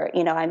 or,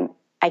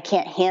 I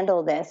can't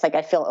handle this. Like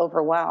I feel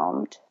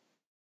overwhelmed.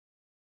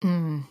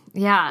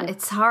 Yeah,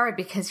 it's hard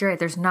because you're right.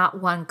 There's not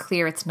one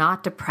clear. It's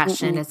not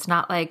depression. It's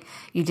not like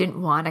you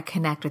didn't want to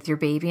connect with your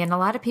baby. And a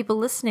lot of people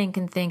listening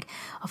can think,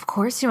 of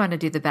course you want to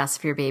do the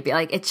best for your baby.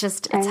 Like it's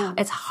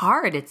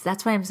hard.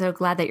 That's why I'm so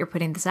glad that you're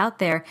putting this out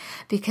there,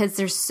 because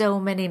there's so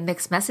many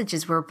mixed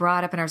messages. We're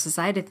brought up in our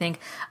society to think,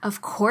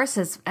 of course,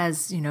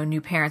 as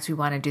new parents, we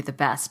want to do the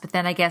best. But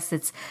then I guess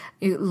it's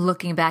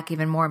looking back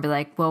even more and be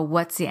like, well,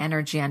 what's the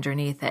energy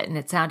underneath it? And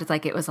it sounded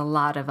like it was a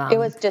lot of it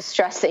was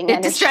distressing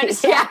energy.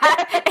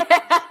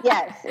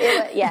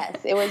 Yes,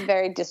 it was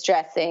very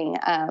distressing,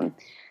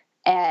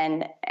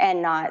 and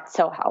not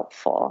so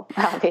helpful.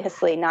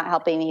 Obviously, not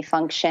helping me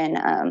function.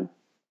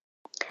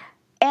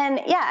 And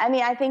yeah, I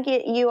mean, I think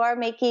you are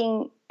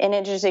making an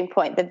interesting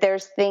point that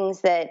there's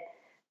things that,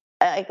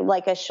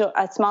 like a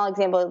small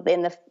example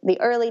in the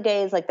early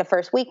days, like the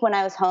first week when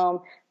I was home,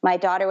 my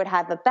daughter would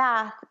have a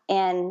bath,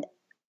 and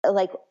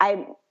like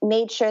I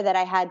made sure that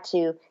I had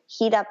to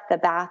heat up the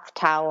bath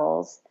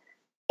towels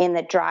in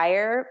the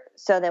dryer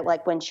so that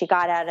like when she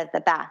got out of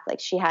the bath, like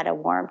she had a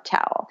warm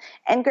towel.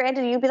 And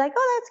granted, you'd be like,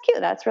 oh, that's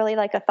cute. That's really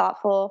like a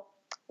thoughtful,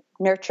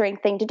 nurturing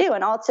thing to do.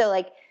 And also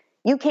like,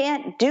 you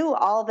can't do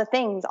all the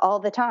things all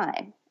the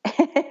time.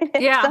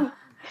 Yeah.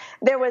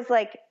 There was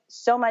like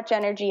so much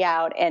energy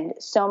out and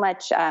so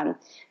much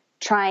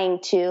trying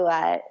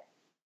to,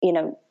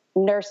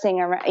 nursing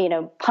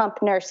around, pump,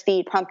 nurse,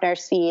 feed.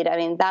 I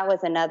mean, that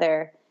was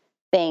another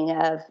thing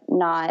of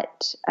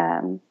not,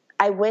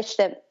 I wish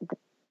that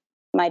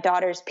my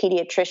daughter's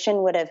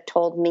pediatrician would have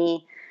told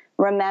me,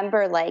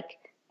 remember, like,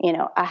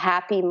 a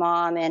happy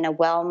mom and a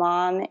well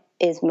mom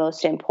is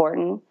most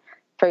important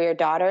for your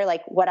daughter.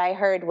 Like what I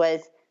heard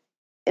was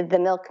the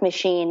milk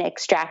machine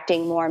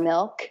extracting more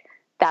milk.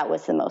 That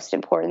was the most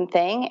important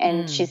thing.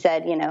 And she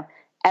said,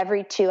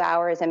 every 2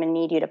 hours, I'm going to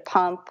need you to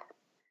pump,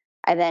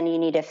 and then you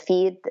need to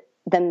feed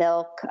the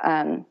milk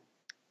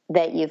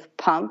that you've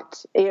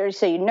pumped.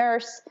 So you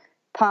nurse,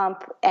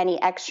 pump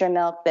any extra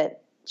milk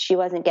that she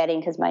wasn't getting,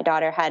 because my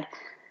daughter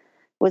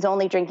was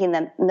only drinking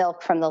the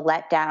milk from the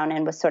letdown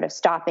and was sort of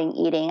stopping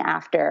eating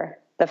after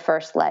the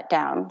first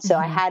letdown. So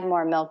I had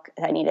more milk.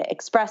 I need to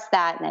express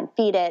that and then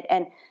feed it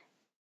and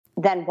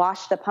then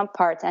wash the pump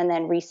parts and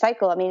then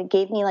recycle. I mean, it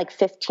gave me like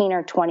 15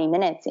 or 20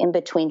 minutes in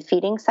between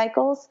feeding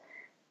cycles.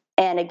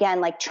 And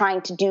again, like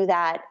trying to do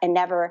that and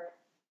never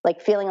like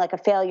feeling like a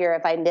failure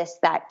if I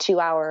missed that 2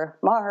 hour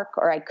mark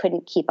or I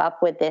couldn't keep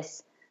up with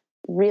this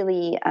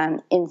really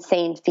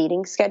insane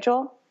feeding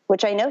schedule,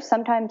 which I know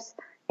sometimes,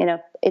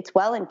 it's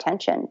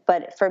well-intentioned.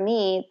 But for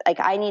me,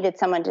 like I needed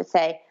someone to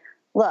say,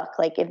 look,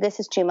 like if this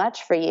is too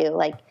much for you,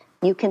 like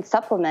you can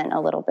supplement a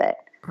little bit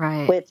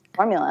with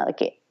formula.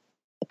 Like,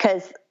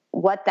 because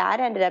what that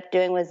ended up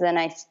doing was then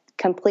I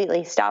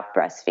completely stopped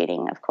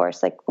breastfeeding, of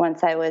course, like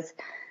once I was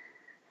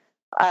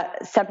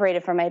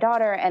separated from my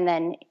daughter, and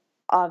then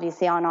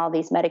obviously on all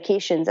these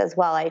medications as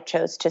well, I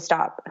chose to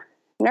stop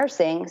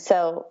nursing.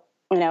 So,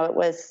 it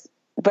was,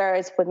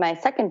 whereas with my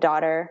second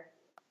daughter,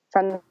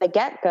 from the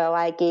get-go,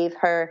 I gave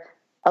her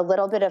a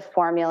little bit of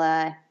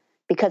formula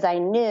because I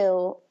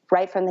knew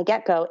right from the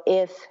get-go,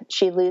 if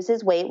she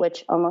loses weight,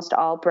 which almost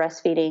all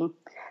breastfeeding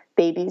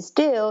babies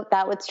do,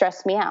 that would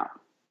stress me out.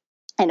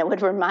 And it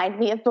would remind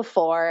me of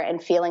before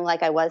and feeling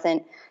like I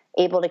wasn't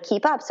able to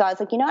keep up. So I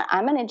was like, you know what,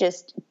 I'm going to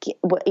just,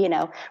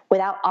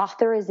 without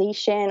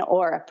authorization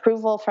or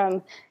approval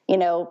from,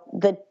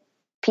 the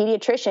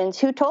pediatricians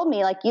who told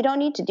me like, you don't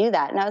need to do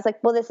that. And I was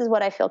like, well, this is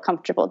what I feel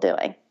comfortable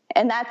doing.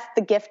 And that's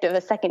the gift of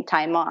a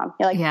second-time mom.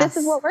 You're like, This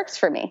is what works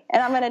for me,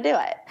 and I'm going to do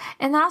it.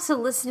 And also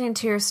listening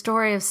to your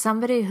story of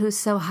somebody who's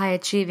so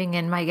high-achieving,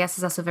 and my guess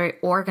is also very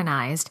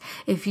organized.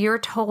 If you're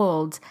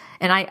told,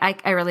 and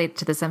I relate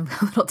to this, I'm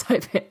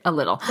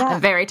I'm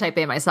very type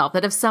A myself,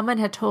 that if someone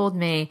had told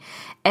me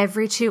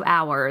every 2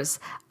 hours,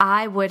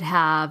 I would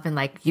have been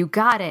like, you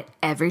got it.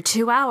 Every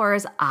 2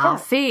 hours, I'll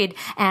feed.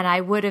 And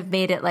I would have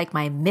made it like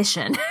my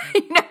mission,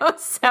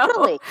 So,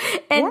 totally.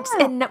 and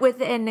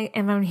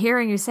I'm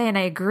hearing you say, and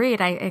I agree,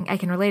 and I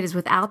can relate, is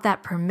without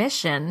that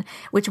permission,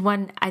 which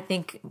I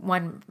think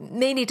one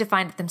may need to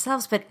find it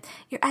themselves, but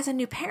as a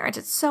new parent,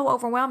 it's so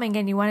overwhelming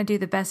and you want to do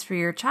the best for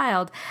your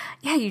child.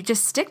 Yeah, you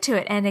just stick to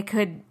it, and it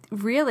could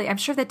really, I'm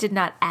sure that did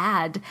not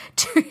add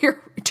to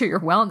your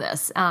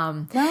wellness.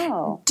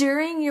 No.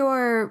 During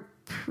your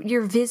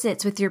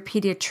visits with your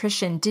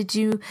pediatrician, did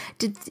you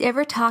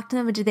ever talk to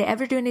them? Did they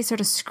ever do any sort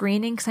of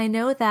screening? Because I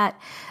know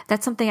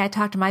that's something I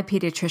talked to my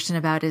pediatrician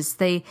about, is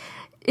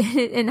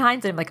in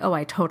hindsight, I'm like, oh,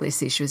 I totally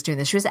see she was doing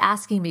this. She was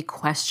asking me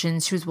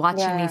questions. She was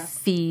watching me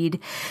feed.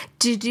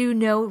 Did you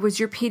know, was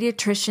your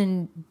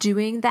pediatrician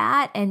doing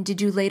that? And did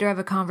you later have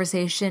a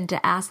conversation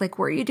to ask, like,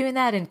 were you doing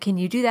that? And can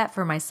you do that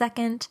for my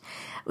second?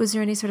 Was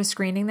there any sort of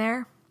screening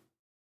there?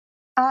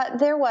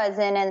 There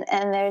wasn't,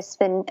 and there's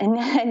been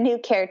a new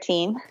care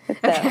team.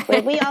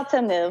 So we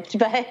also moved,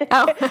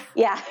 but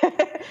yeah.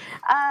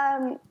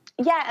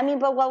 I mean,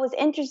 but what was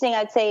interesting,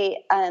 I'd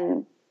say,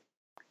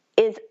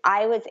 is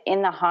I was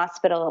in the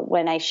hospital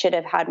when I should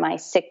have had my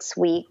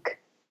 6-week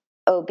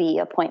OB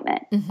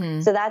appointment.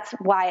 Mm-hmm. So that's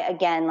why,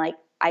 again, like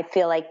I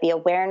feel like the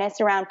awareness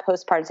around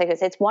postpartum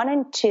psychosis, it's 1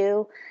 in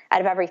 2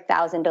 out of every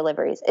 1,000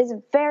 deliveries, is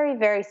a very,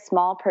 very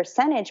small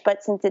percentage.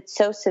 But since it's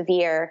so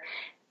severe,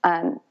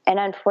 and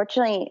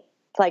unfortunately,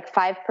 like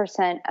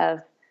 5% of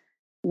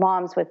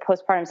moms with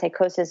postpartum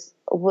psychosis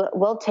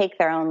will take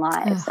their own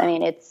lives. I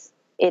mean,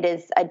 it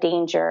is a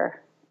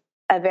danger,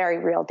 a very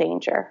real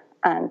danger,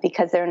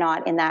 because they're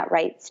not in that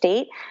right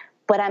state.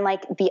 But I'm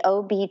like, the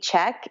OB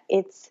check,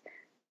 it's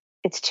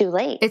too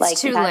late.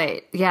 It's too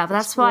late. Yeah, but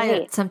that's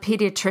why some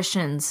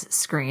pediatricians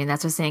screen.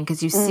 That's what I'm saying,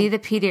 because you see the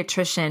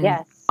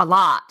pediatrician a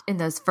lot in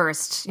those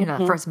first,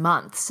 first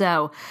month.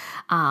 So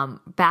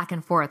back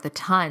and forth a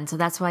ton. So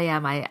that's why,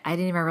 I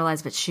didn't even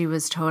realize, but she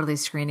was totally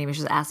screening me.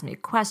 She was asking me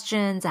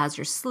questions. How's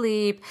your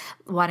sleep?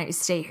 Why don't you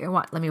stay here?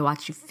 Let me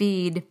watch you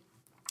feed.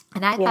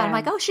 And I thought, I'm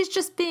like, oh, she's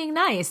just being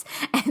nice.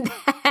 And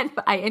then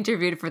I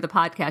interviewed her for the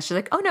podcast. She's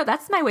like, oh, no,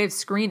 that's my way of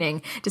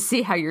screening to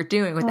see how you're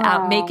doing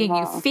without making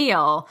you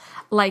feel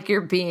like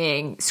you're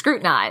being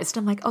scrutinized.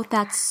 I'm like, oh,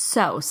 that's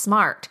so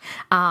smart.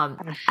 I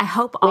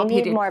hope all we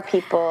need more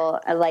people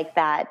like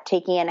that,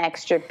 taking an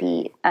extra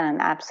beat.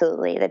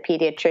 Absolutely. The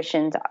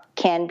pediatricians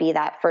can be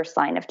that first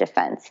line of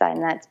defense.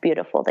 And that's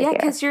beautiful to hear. Yeah,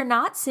 because you're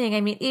not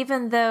seeing,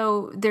 even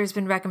though there's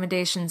been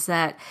recommendations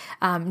that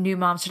new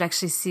moms should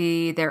actually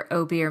see their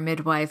OB or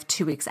midwife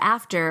 2 weeks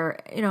after,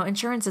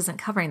 insurance isn't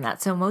covering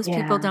that. So most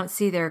people don't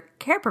see their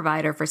care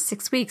provider for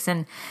 6 weeks.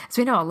 And as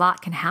we know, a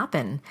lot can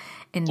happen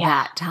in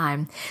that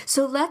time.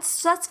 So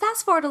let's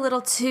fast forward a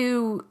little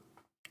to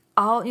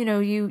all,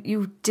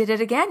 you did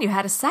it again. You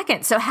had a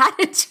second. So how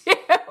did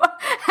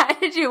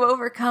you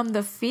overcome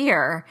the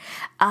fear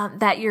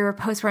that your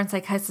postpartum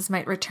psychosis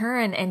might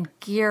return and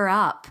gear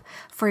up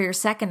for your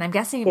second? I'm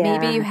guessing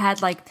maybe you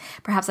had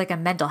perhaps a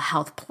mental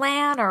health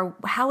plan, or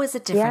how is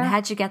it different?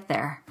 How'd you get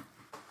there?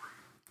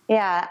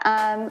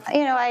 Yeah.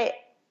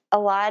 A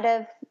lot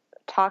of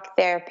talk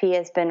therapy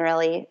has been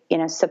really,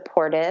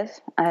 supportive.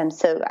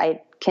 So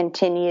I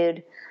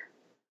continued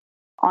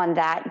on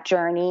that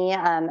journey.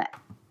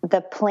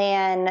 The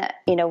plan,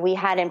 we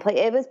had in place,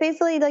 it was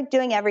basically like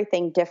doing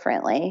everything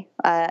differently.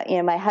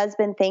 My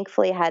husband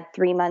thankfully had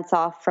 3 months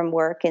off from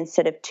work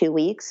instead of 2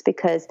 weeks,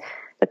 because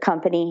the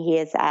company he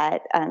is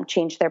at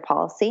changed their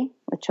policy,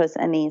 which was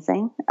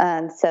amazing.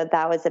 So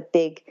that was a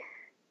big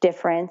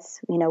difference.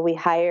 We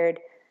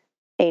hired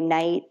a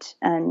night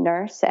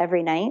nurse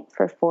every night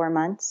for 4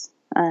 months,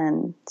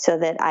 so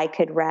that I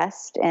could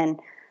rest and,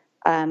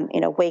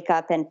 wake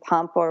up and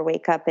pump or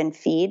wake up and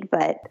feed.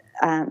 But,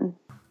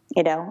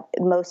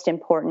 most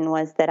important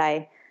was that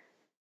I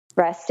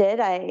rested.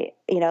 I,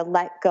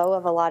 let go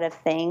of a lot of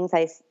things.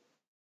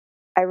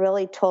 I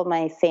really told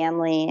my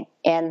family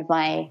and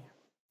my,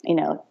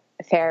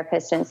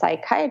 therapist and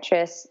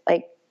psychiatrist,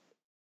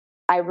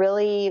 I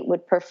really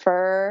would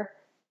prefer,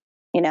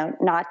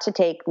 not to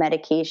take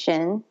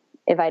medication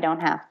if I don't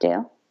have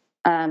to,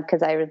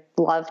 because I would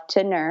love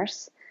to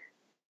nurse.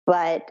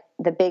 But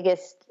the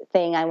biggest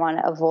thing I want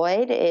to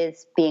avoid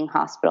is being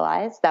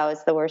hospitalized. That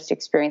was the worst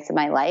experience of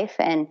my life.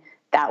 And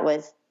that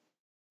was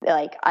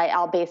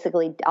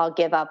I'll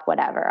give up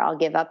whatever. I'll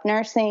give up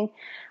nursing.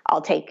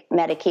 I'll take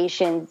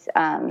medications.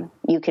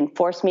 You can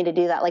force me to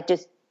do that.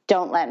 Just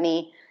don't let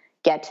me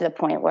get to the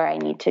point where I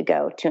need to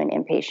go to an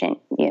inpatient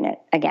unit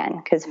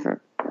again.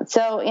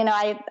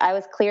 I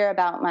was clear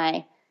about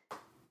my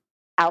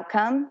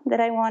outcome that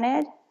I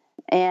wanted.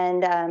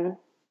 And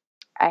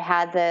I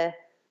had the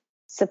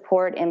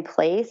support in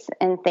place.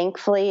 And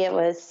thankfully it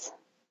was,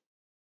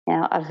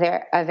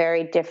 a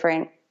very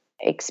different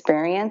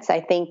experience. I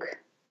think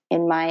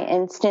in my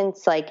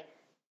instance,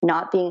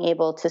 not being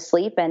able to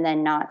sleep and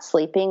then not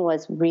sleeping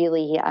was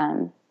really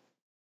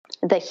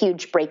the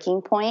huge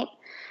breaking point.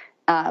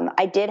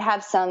 I did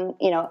have some,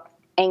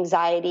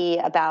 anxiety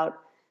about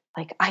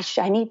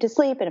I need to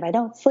sleep. And if I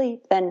don't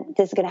sleep, then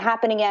this is going to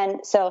happen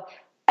again. So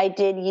I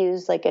did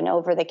use an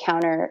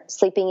over-the-counter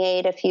sleeping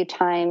aid a few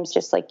times,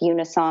 just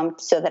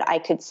Unisom, so that I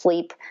could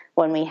sleep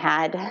when we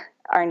had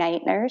our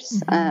night nurse.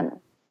 Mm-hmm.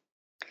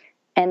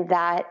 And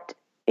that,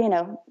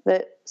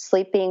 the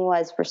sleeping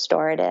was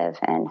restorative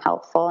and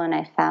helpful. And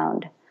I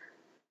found,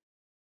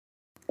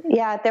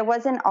 there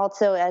wasn't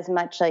also as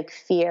much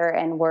fear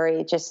and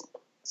worry, just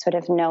sort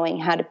of knowing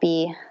how to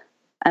be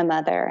a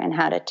mother and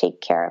how to take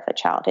care of a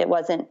child. It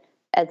wasn't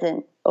as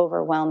an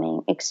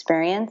overwhelming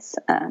experience.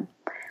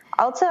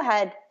 I also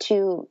had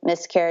 2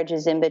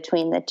 miscarriages in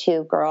between the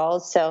 2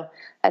 girls. So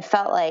I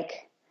felt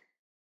like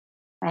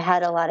I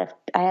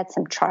had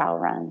some trial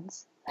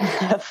runs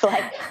of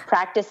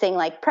practicing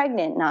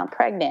pregnant, not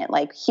pregnant,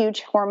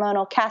 huge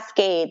hormonal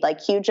cascade,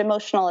 huge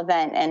emotional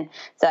event. And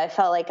so I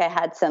felt like I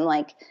had some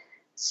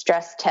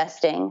stress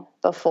testing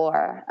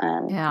before.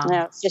 And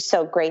I was just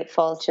so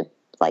grateful to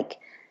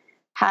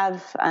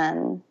have,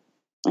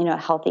 a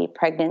healthy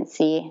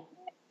pregnancy.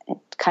 It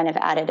kind of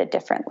added a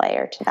different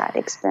layer to that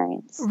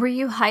experience. Were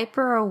you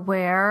hyper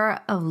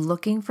aware of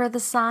looking for the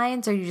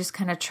signs, or you just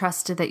kind of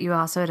trusted that you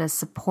also had a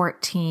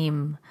support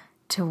team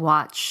to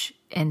watch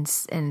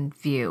and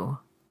view?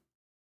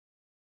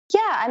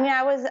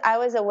 Yeah. I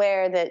was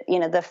aware that,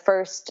 the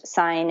first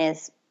sign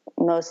is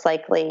most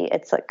likely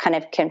it's a kind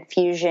of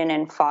confusion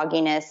and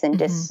fogginess and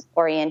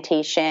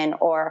disorientation,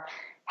 or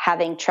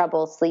having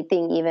trouble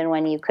sleeping even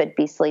when you could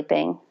be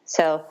sleeping.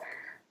 So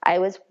I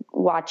was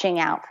watching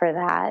out for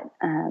that.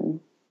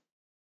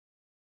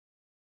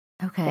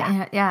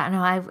 Okay. Yeah.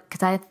 No,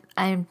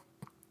 I'm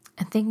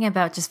thinking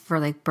about just for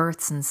like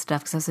births and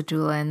stuff, because I was a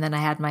doula, and then I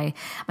had my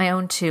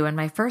own too. And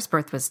my first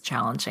birth was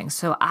challenging.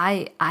 So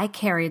I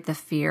carried the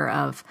fear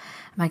of,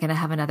 am I going to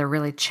have another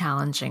really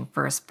challenging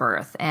first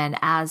birth and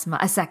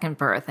a second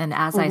birth? And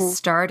as I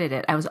started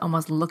it, I was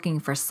almost looking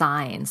for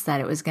signs that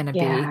it was going to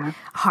be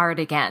hard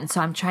again. So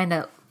I'm trying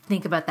to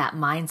think about that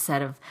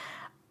mindset of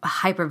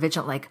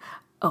hypervigilant, like,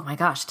 oh my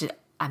gosh,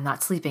 I'm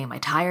not sleeping. Am I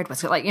tired?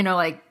 What's it like?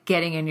 Like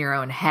getting in your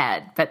own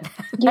head. But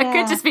that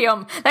could just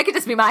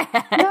be my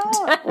head. No.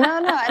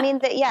 I mean,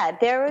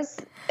 there was.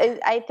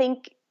 I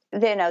think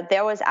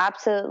there was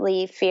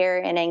absolutely fear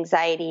and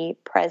anxiety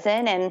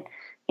present, and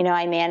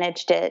I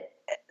managed it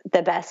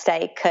the best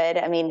I could.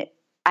 I mean,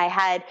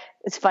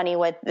 it's funny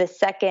with the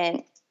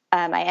second.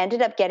 I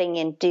ended up getting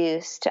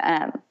induced,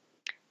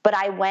 but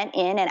I went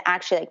in and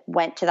actually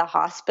went to the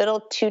hospital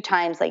 2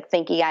 times,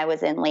 thinking I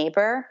was in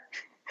labor,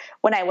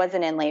 when I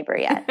wasn't in labor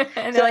yet.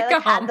 So I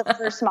had the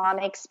first mom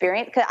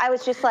experience, because I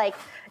was just like,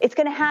 it's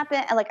going to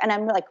happen. And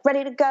I'm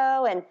ready to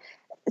go. And,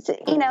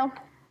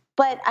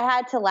 but I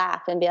had to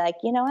laugh and be like,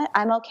 you know what?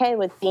 I'm okay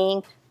with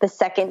being the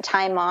second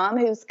time mom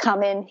who's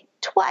come in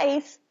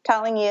twice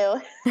telling you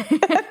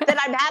that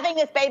I'm having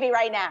this baby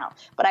right now,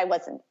 but I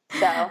wasn't.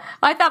 So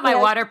I thought my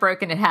water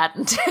broke and it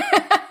hadn't.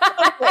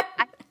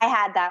 I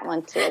had that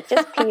one too. It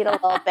just peed a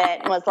little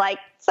bit and was like,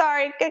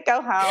 sorry, could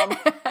go home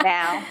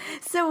now.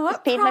 So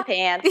what? Just peed my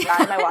pants,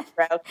 got in my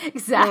wardrobe.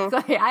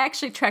 Exactly. I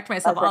actually trekked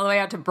myself all the way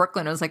out to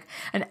Brooklyn. It was like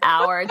an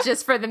hour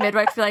just for the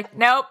midwife to be like,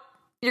 nope,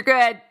 you're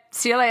good.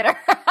 See you later.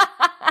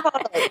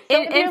 Totally.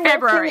 in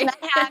February.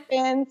 That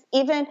happens.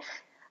 Even,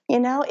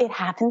 it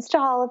happens to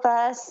all of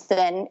us.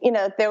 And,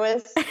 there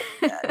was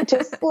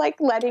just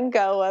letting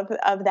go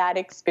of that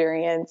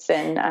experience.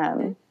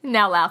 And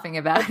now laughing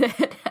about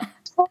it.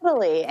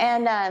 Totally.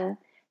 And,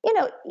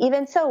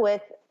 even so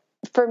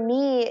for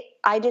me,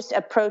 I just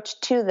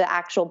approached to the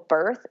actual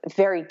birth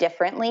very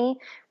differently.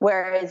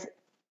 Whereas,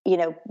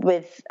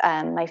 with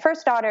my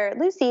first daughter,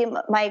 Lucy,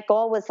 my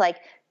goal was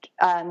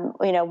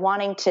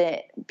wanting to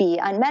be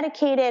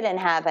unmedicated and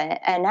have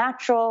a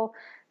natural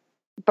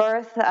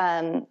birth,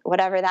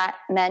 whatever that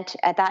meant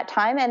at that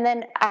time. And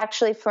then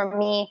actually for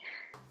me,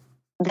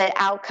 the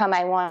outcome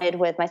I wanted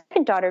with my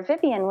second daughter,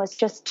 Vivian, was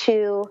just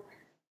to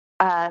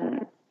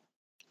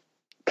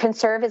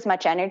conserve as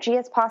much energy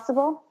as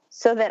possible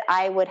so that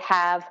I would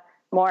have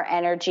more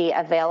energy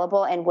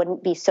available and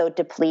wouldn't be so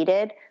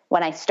depleted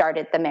when I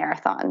started the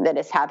marathon that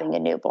is having a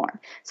newborn.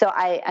 So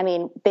I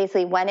mean,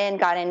 basically went in,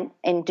 got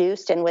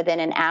induced, and within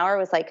an hour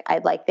was like,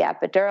 I'd like the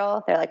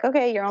epidural. They're like,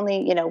 okay, you're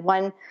only,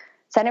 1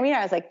 centimeter.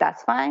 I was like,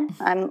 that's fine.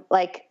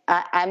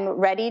 I'm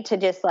ready to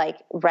just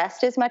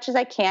rest as much as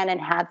I can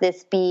and have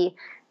this be,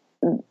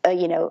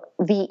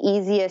 the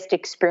easiest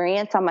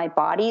experience on my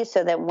body,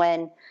 so that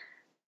when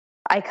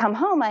I come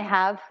home, I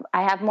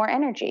have more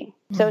energy.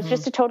 So it's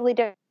just a totally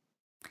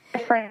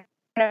different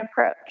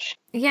approach.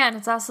 Yeah. And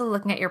it's also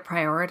looking at your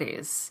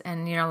priorities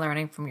and,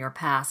 learning from your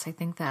past. I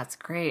think that's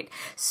great.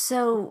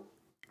 So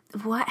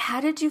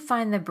how did you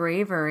find the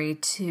bravery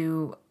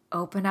to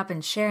open up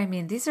and share? I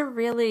mean, these are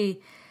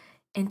really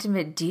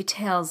intimate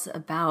details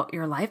about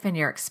your life and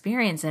your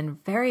experience,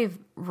 and very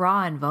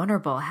raw and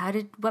vulnerable.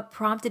 What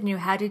prompted you?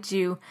 How did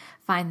you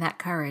find that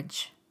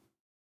courage?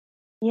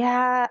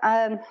 Yeah.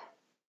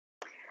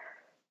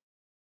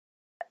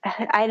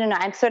 I don't know.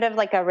 I'm sort of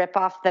like a rip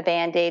off the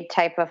Band-Aid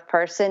type of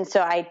person. So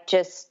I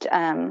just,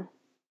 I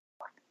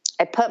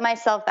put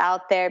myself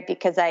out there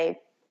because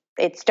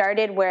it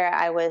started where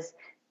I was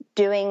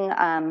doing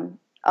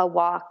a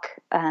walk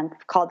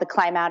called the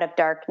Climb Out of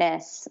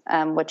Darkness,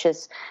 which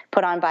is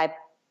put on by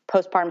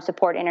Postpartum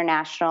Support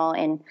International,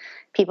 and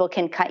you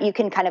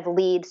can kind of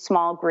lead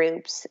small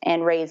groups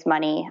and raise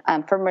money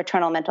for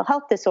maternal mental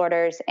health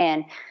disorders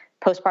and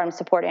Postpartum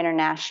Support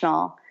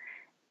International.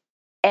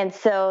 And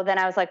so then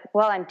I was like,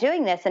 well, I'm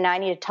doing this, and now I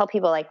need to tell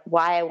people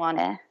why I want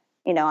to,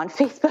 on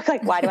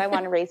Facebook, why do I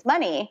want to raise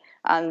money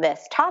on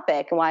this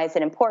topic, and why is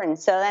it important?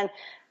 So then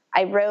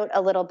I wrote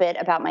a little bit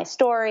about my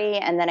story,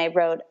 and then I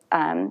wrote,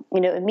 a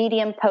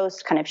Medium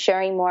post kind of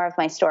sharing more of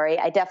my story.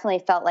 I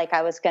definitely felt like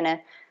I was going to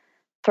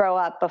throw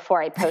up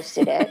before I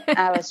posted it.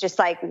 I was just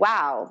like,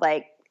 wow,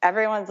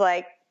 everyone's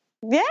like,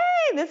 yay,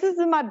 this is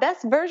my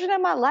best version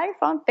of my life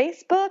on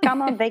Facebook.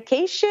 I'm on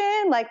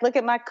vacation. Look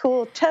at my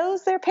cool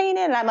toes they're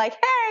painted. And I'm like,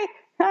 hey,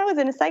 I was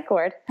in a psych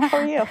ward. How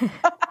are you?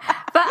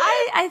 But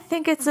I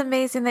think it's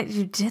amazing that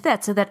you did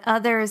that so that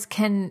others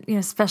can,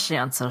 especially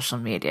on social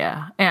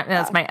media. And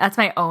that's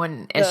my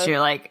own issue.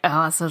 Like,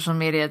 social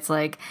media, it's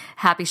like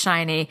happy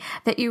shiny,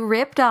 that you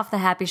ripped off the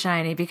happy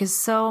shiny, because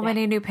so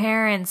many new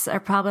parents are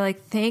probably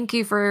like, thank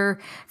you for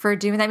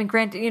doing that. I mean,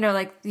 granted,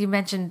 like you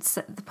mentioned,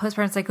 the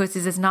postpartum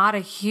psychosis is not a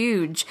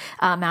huge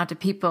amount of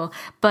people,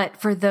 but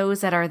for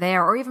those that are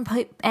there, or even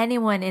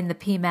anyone in the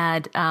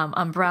PMAD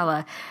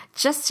umbrella,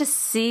 just to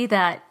see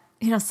that,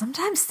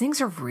 sometimes things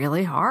are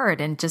really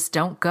hard and just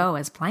don't go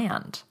as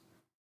planned.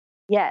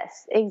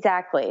 Yes,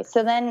 exactly.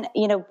 So then,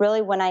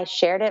 really when I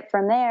shared it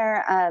from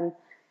there,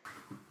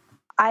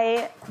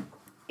 I,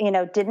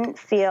 didn't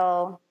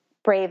feel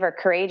brave or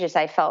courageous.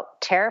 I felt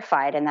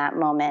terrified in that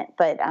moment.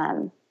 But,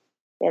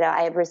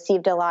 I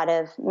received a lot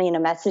of,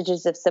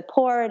 messages of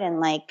support,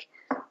 and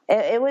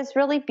it was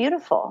really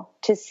beautiful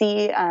to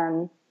see,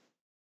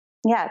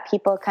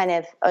 people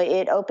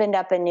it opened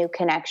up a new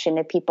connection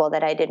to people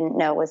that I didn't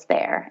know was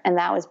there. And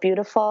that was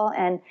beautiful.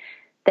 And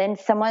then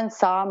someone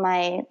saw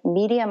my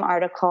Medium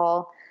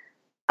article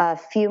a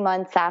few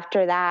months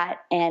after that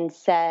and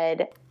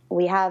said,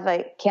 we have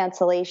a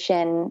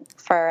cancellation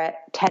for a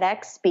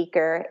TEDx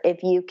speaker.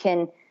 If you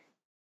can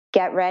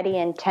get ready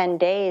in 10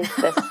 days,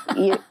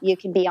 you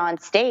can be on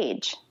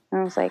stage.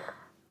 And I was like,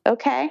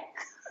 okay.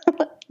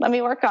 Let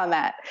me work on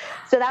that.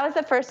 So that was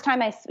the first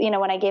time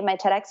when I gave my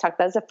TEDx talk,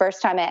 that was the first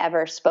time I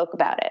ever spoke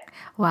about it.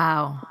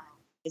 Wow.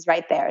 It's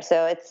right there.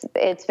 So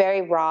it's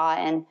very raw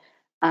and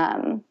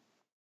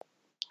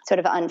sort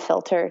of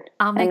unfiltered.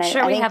 I'll make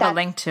sure we have a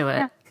link to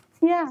it.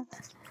 Yeah.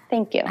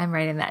 Thank you. I'm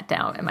writing that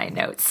down in my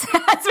notes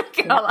as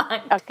we go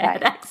along. Okay.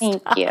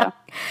 Thank you.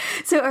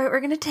 So we're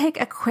going to take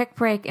a quick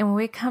break, and when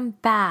we come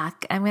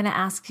back, I'm going to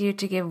ask you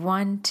to give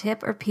one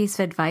tip or piece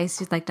of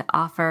advice you'd like to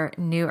offer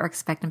new or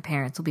expectant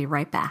parents. We'll be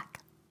right back.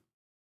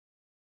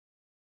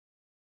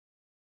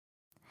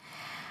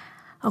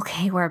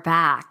 Okay, we're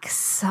back.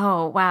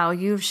 So, wow,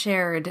 you've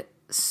shared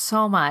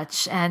so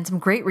much and some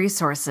great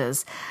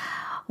resources.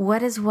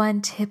 What is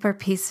one tip or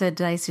piece of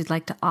advice you'd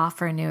like to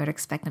offer new or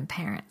expectant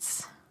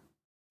parents?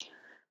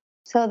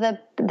 So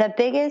the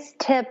biggest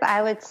tip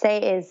I would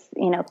say is,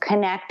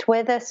 connect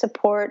with a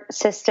support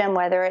system,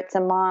 whether it's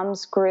a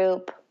mom's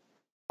group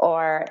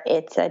or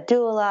it's a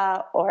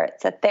doula or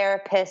it's a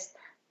therapist.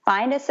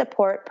 Find a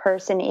support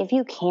person if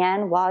you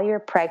can while you're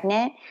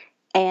pregnant,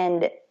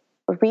 and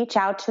reach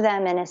out to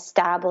them and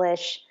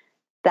establish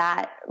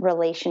that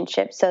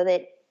relationship so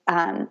that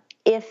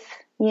if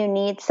you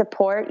need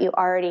support, you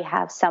already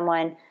have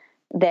someone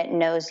that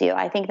knows you.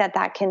 I think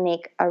that can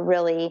make a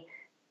really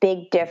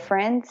big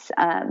difference.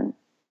 And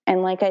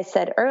like I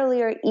said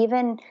earlier,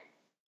 even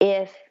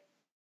if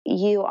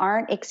you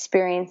aren't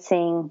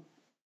experiencing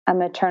a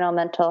maternal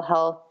mental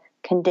health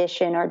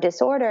condition or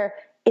disorder,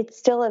 it's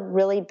still a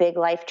really big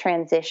life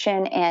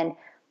transition. And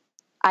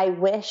I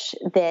wish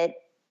that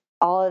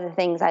all of the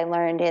things I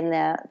learned in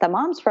the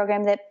moms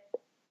program, that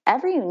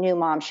every new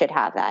mom should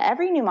have that.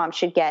 Every new mom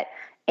should get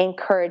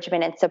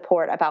encouragement and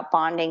support about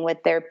bonding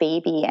with their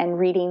baby and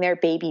reading their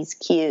baby's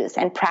cues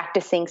and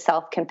practicing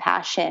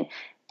self-compassion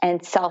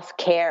and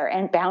self-care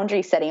and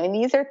boundary setting. I mean,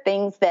 these are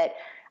things that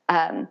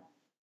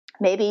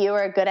maybe you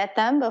were good at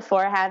them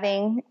before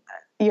having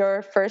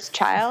your first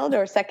child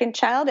or second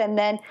child, and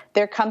then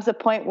there comes a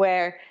point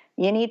where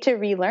you need to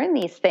relearn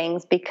these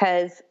things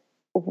because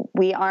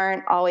we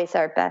aren't always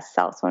our best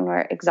selves when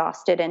we're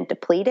exhausted and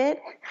depleted.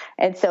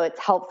 And so it's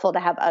helpful to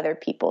have other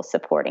people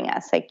supporting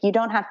us. Like, you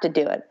don't have to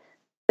do it.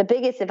 The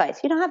biggest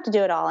advice, you don't have to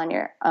do it all on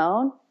your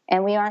own,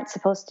 and we aren't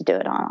supposed to do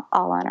it all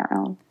on our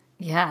own.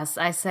 Yes,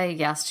 I say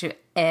yes to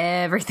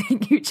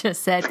everything you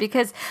just said,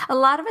 because a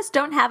lot of us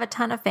don't have a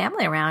ton of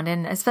family around,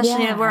 and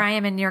especially where I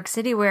am in New York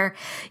City, where,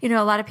 a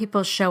lot of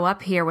people show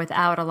up here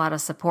without a lot of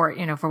support,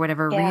 for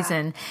whatever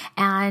reason.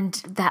 And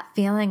that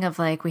feeling of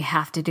like, we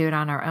have to do it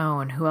on our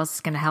own. Who else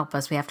is going to help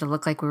us? We have to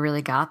look like we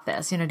really got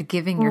this, to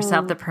giving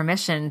yourself the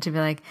permission to be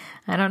like,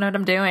 I don't know what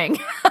I'm doing.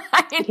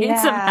 I need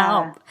some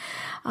help.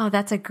 Oh,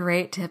 that's a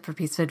great tip or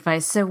piece of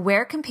advice. So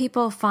where can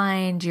people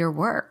find your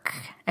work?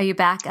 Are you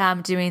back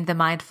doing the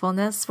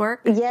mindfulness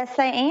work? Yes,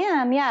 I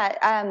am. Yeah.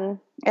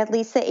 At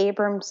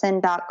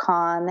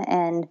lisaabramson.com.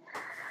 And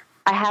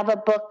I have a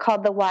book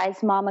called The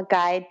Wise Mama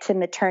Guide to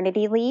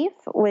Maternity Leave,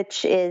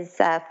 which is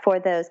for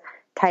those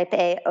type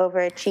A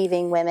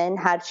overachieving women,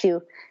 how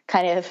to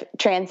kind of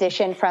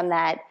transition from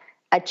that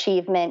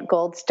achievement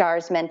gold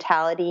stars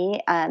mentality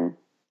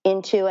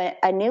into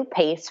a new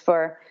pace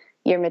for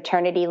your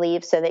maternity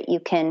leave, so that you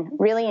can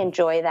really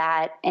enjoy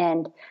that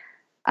and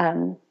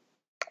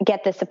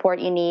get the support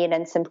you need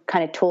and some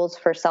kind of tools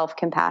for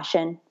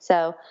self-compassion.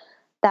 So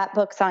that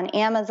book's on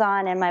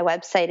Amazon, and my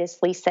website is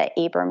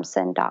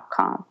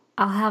lisaabramson.com.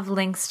 I'll have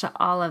links to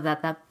all of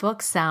that. That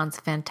book sounds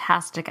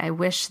fantastic. I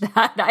wish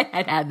that I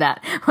had had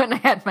that when I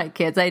had my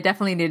kids. I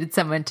definitely needed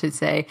someone to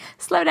say,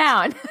 slow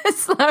down,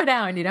 slow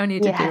down. You don't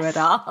need to do it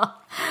all.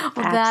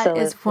 Well, that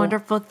is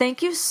wonderful.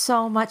 Thank you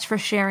so much for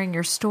sharing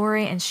your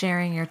story and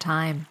sharing your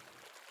time.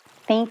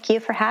 Thank you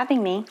for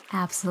having me.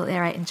 Absolutely.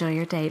 All right. Enjoy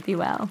your day. Be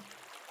well.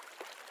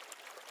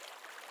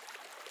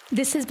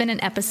 This has been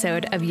an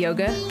episode of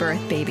Yoga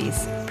Birth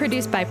Babies,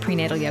 produced by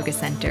Prenatal Yoga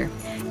Center.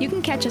 You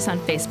can catch us on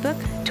Facebook,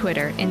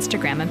 Twitter,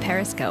 Instagram, and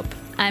Periscope.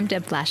 I'm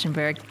Deb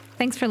Flaschenberg.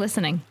 Thanks for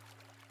listening.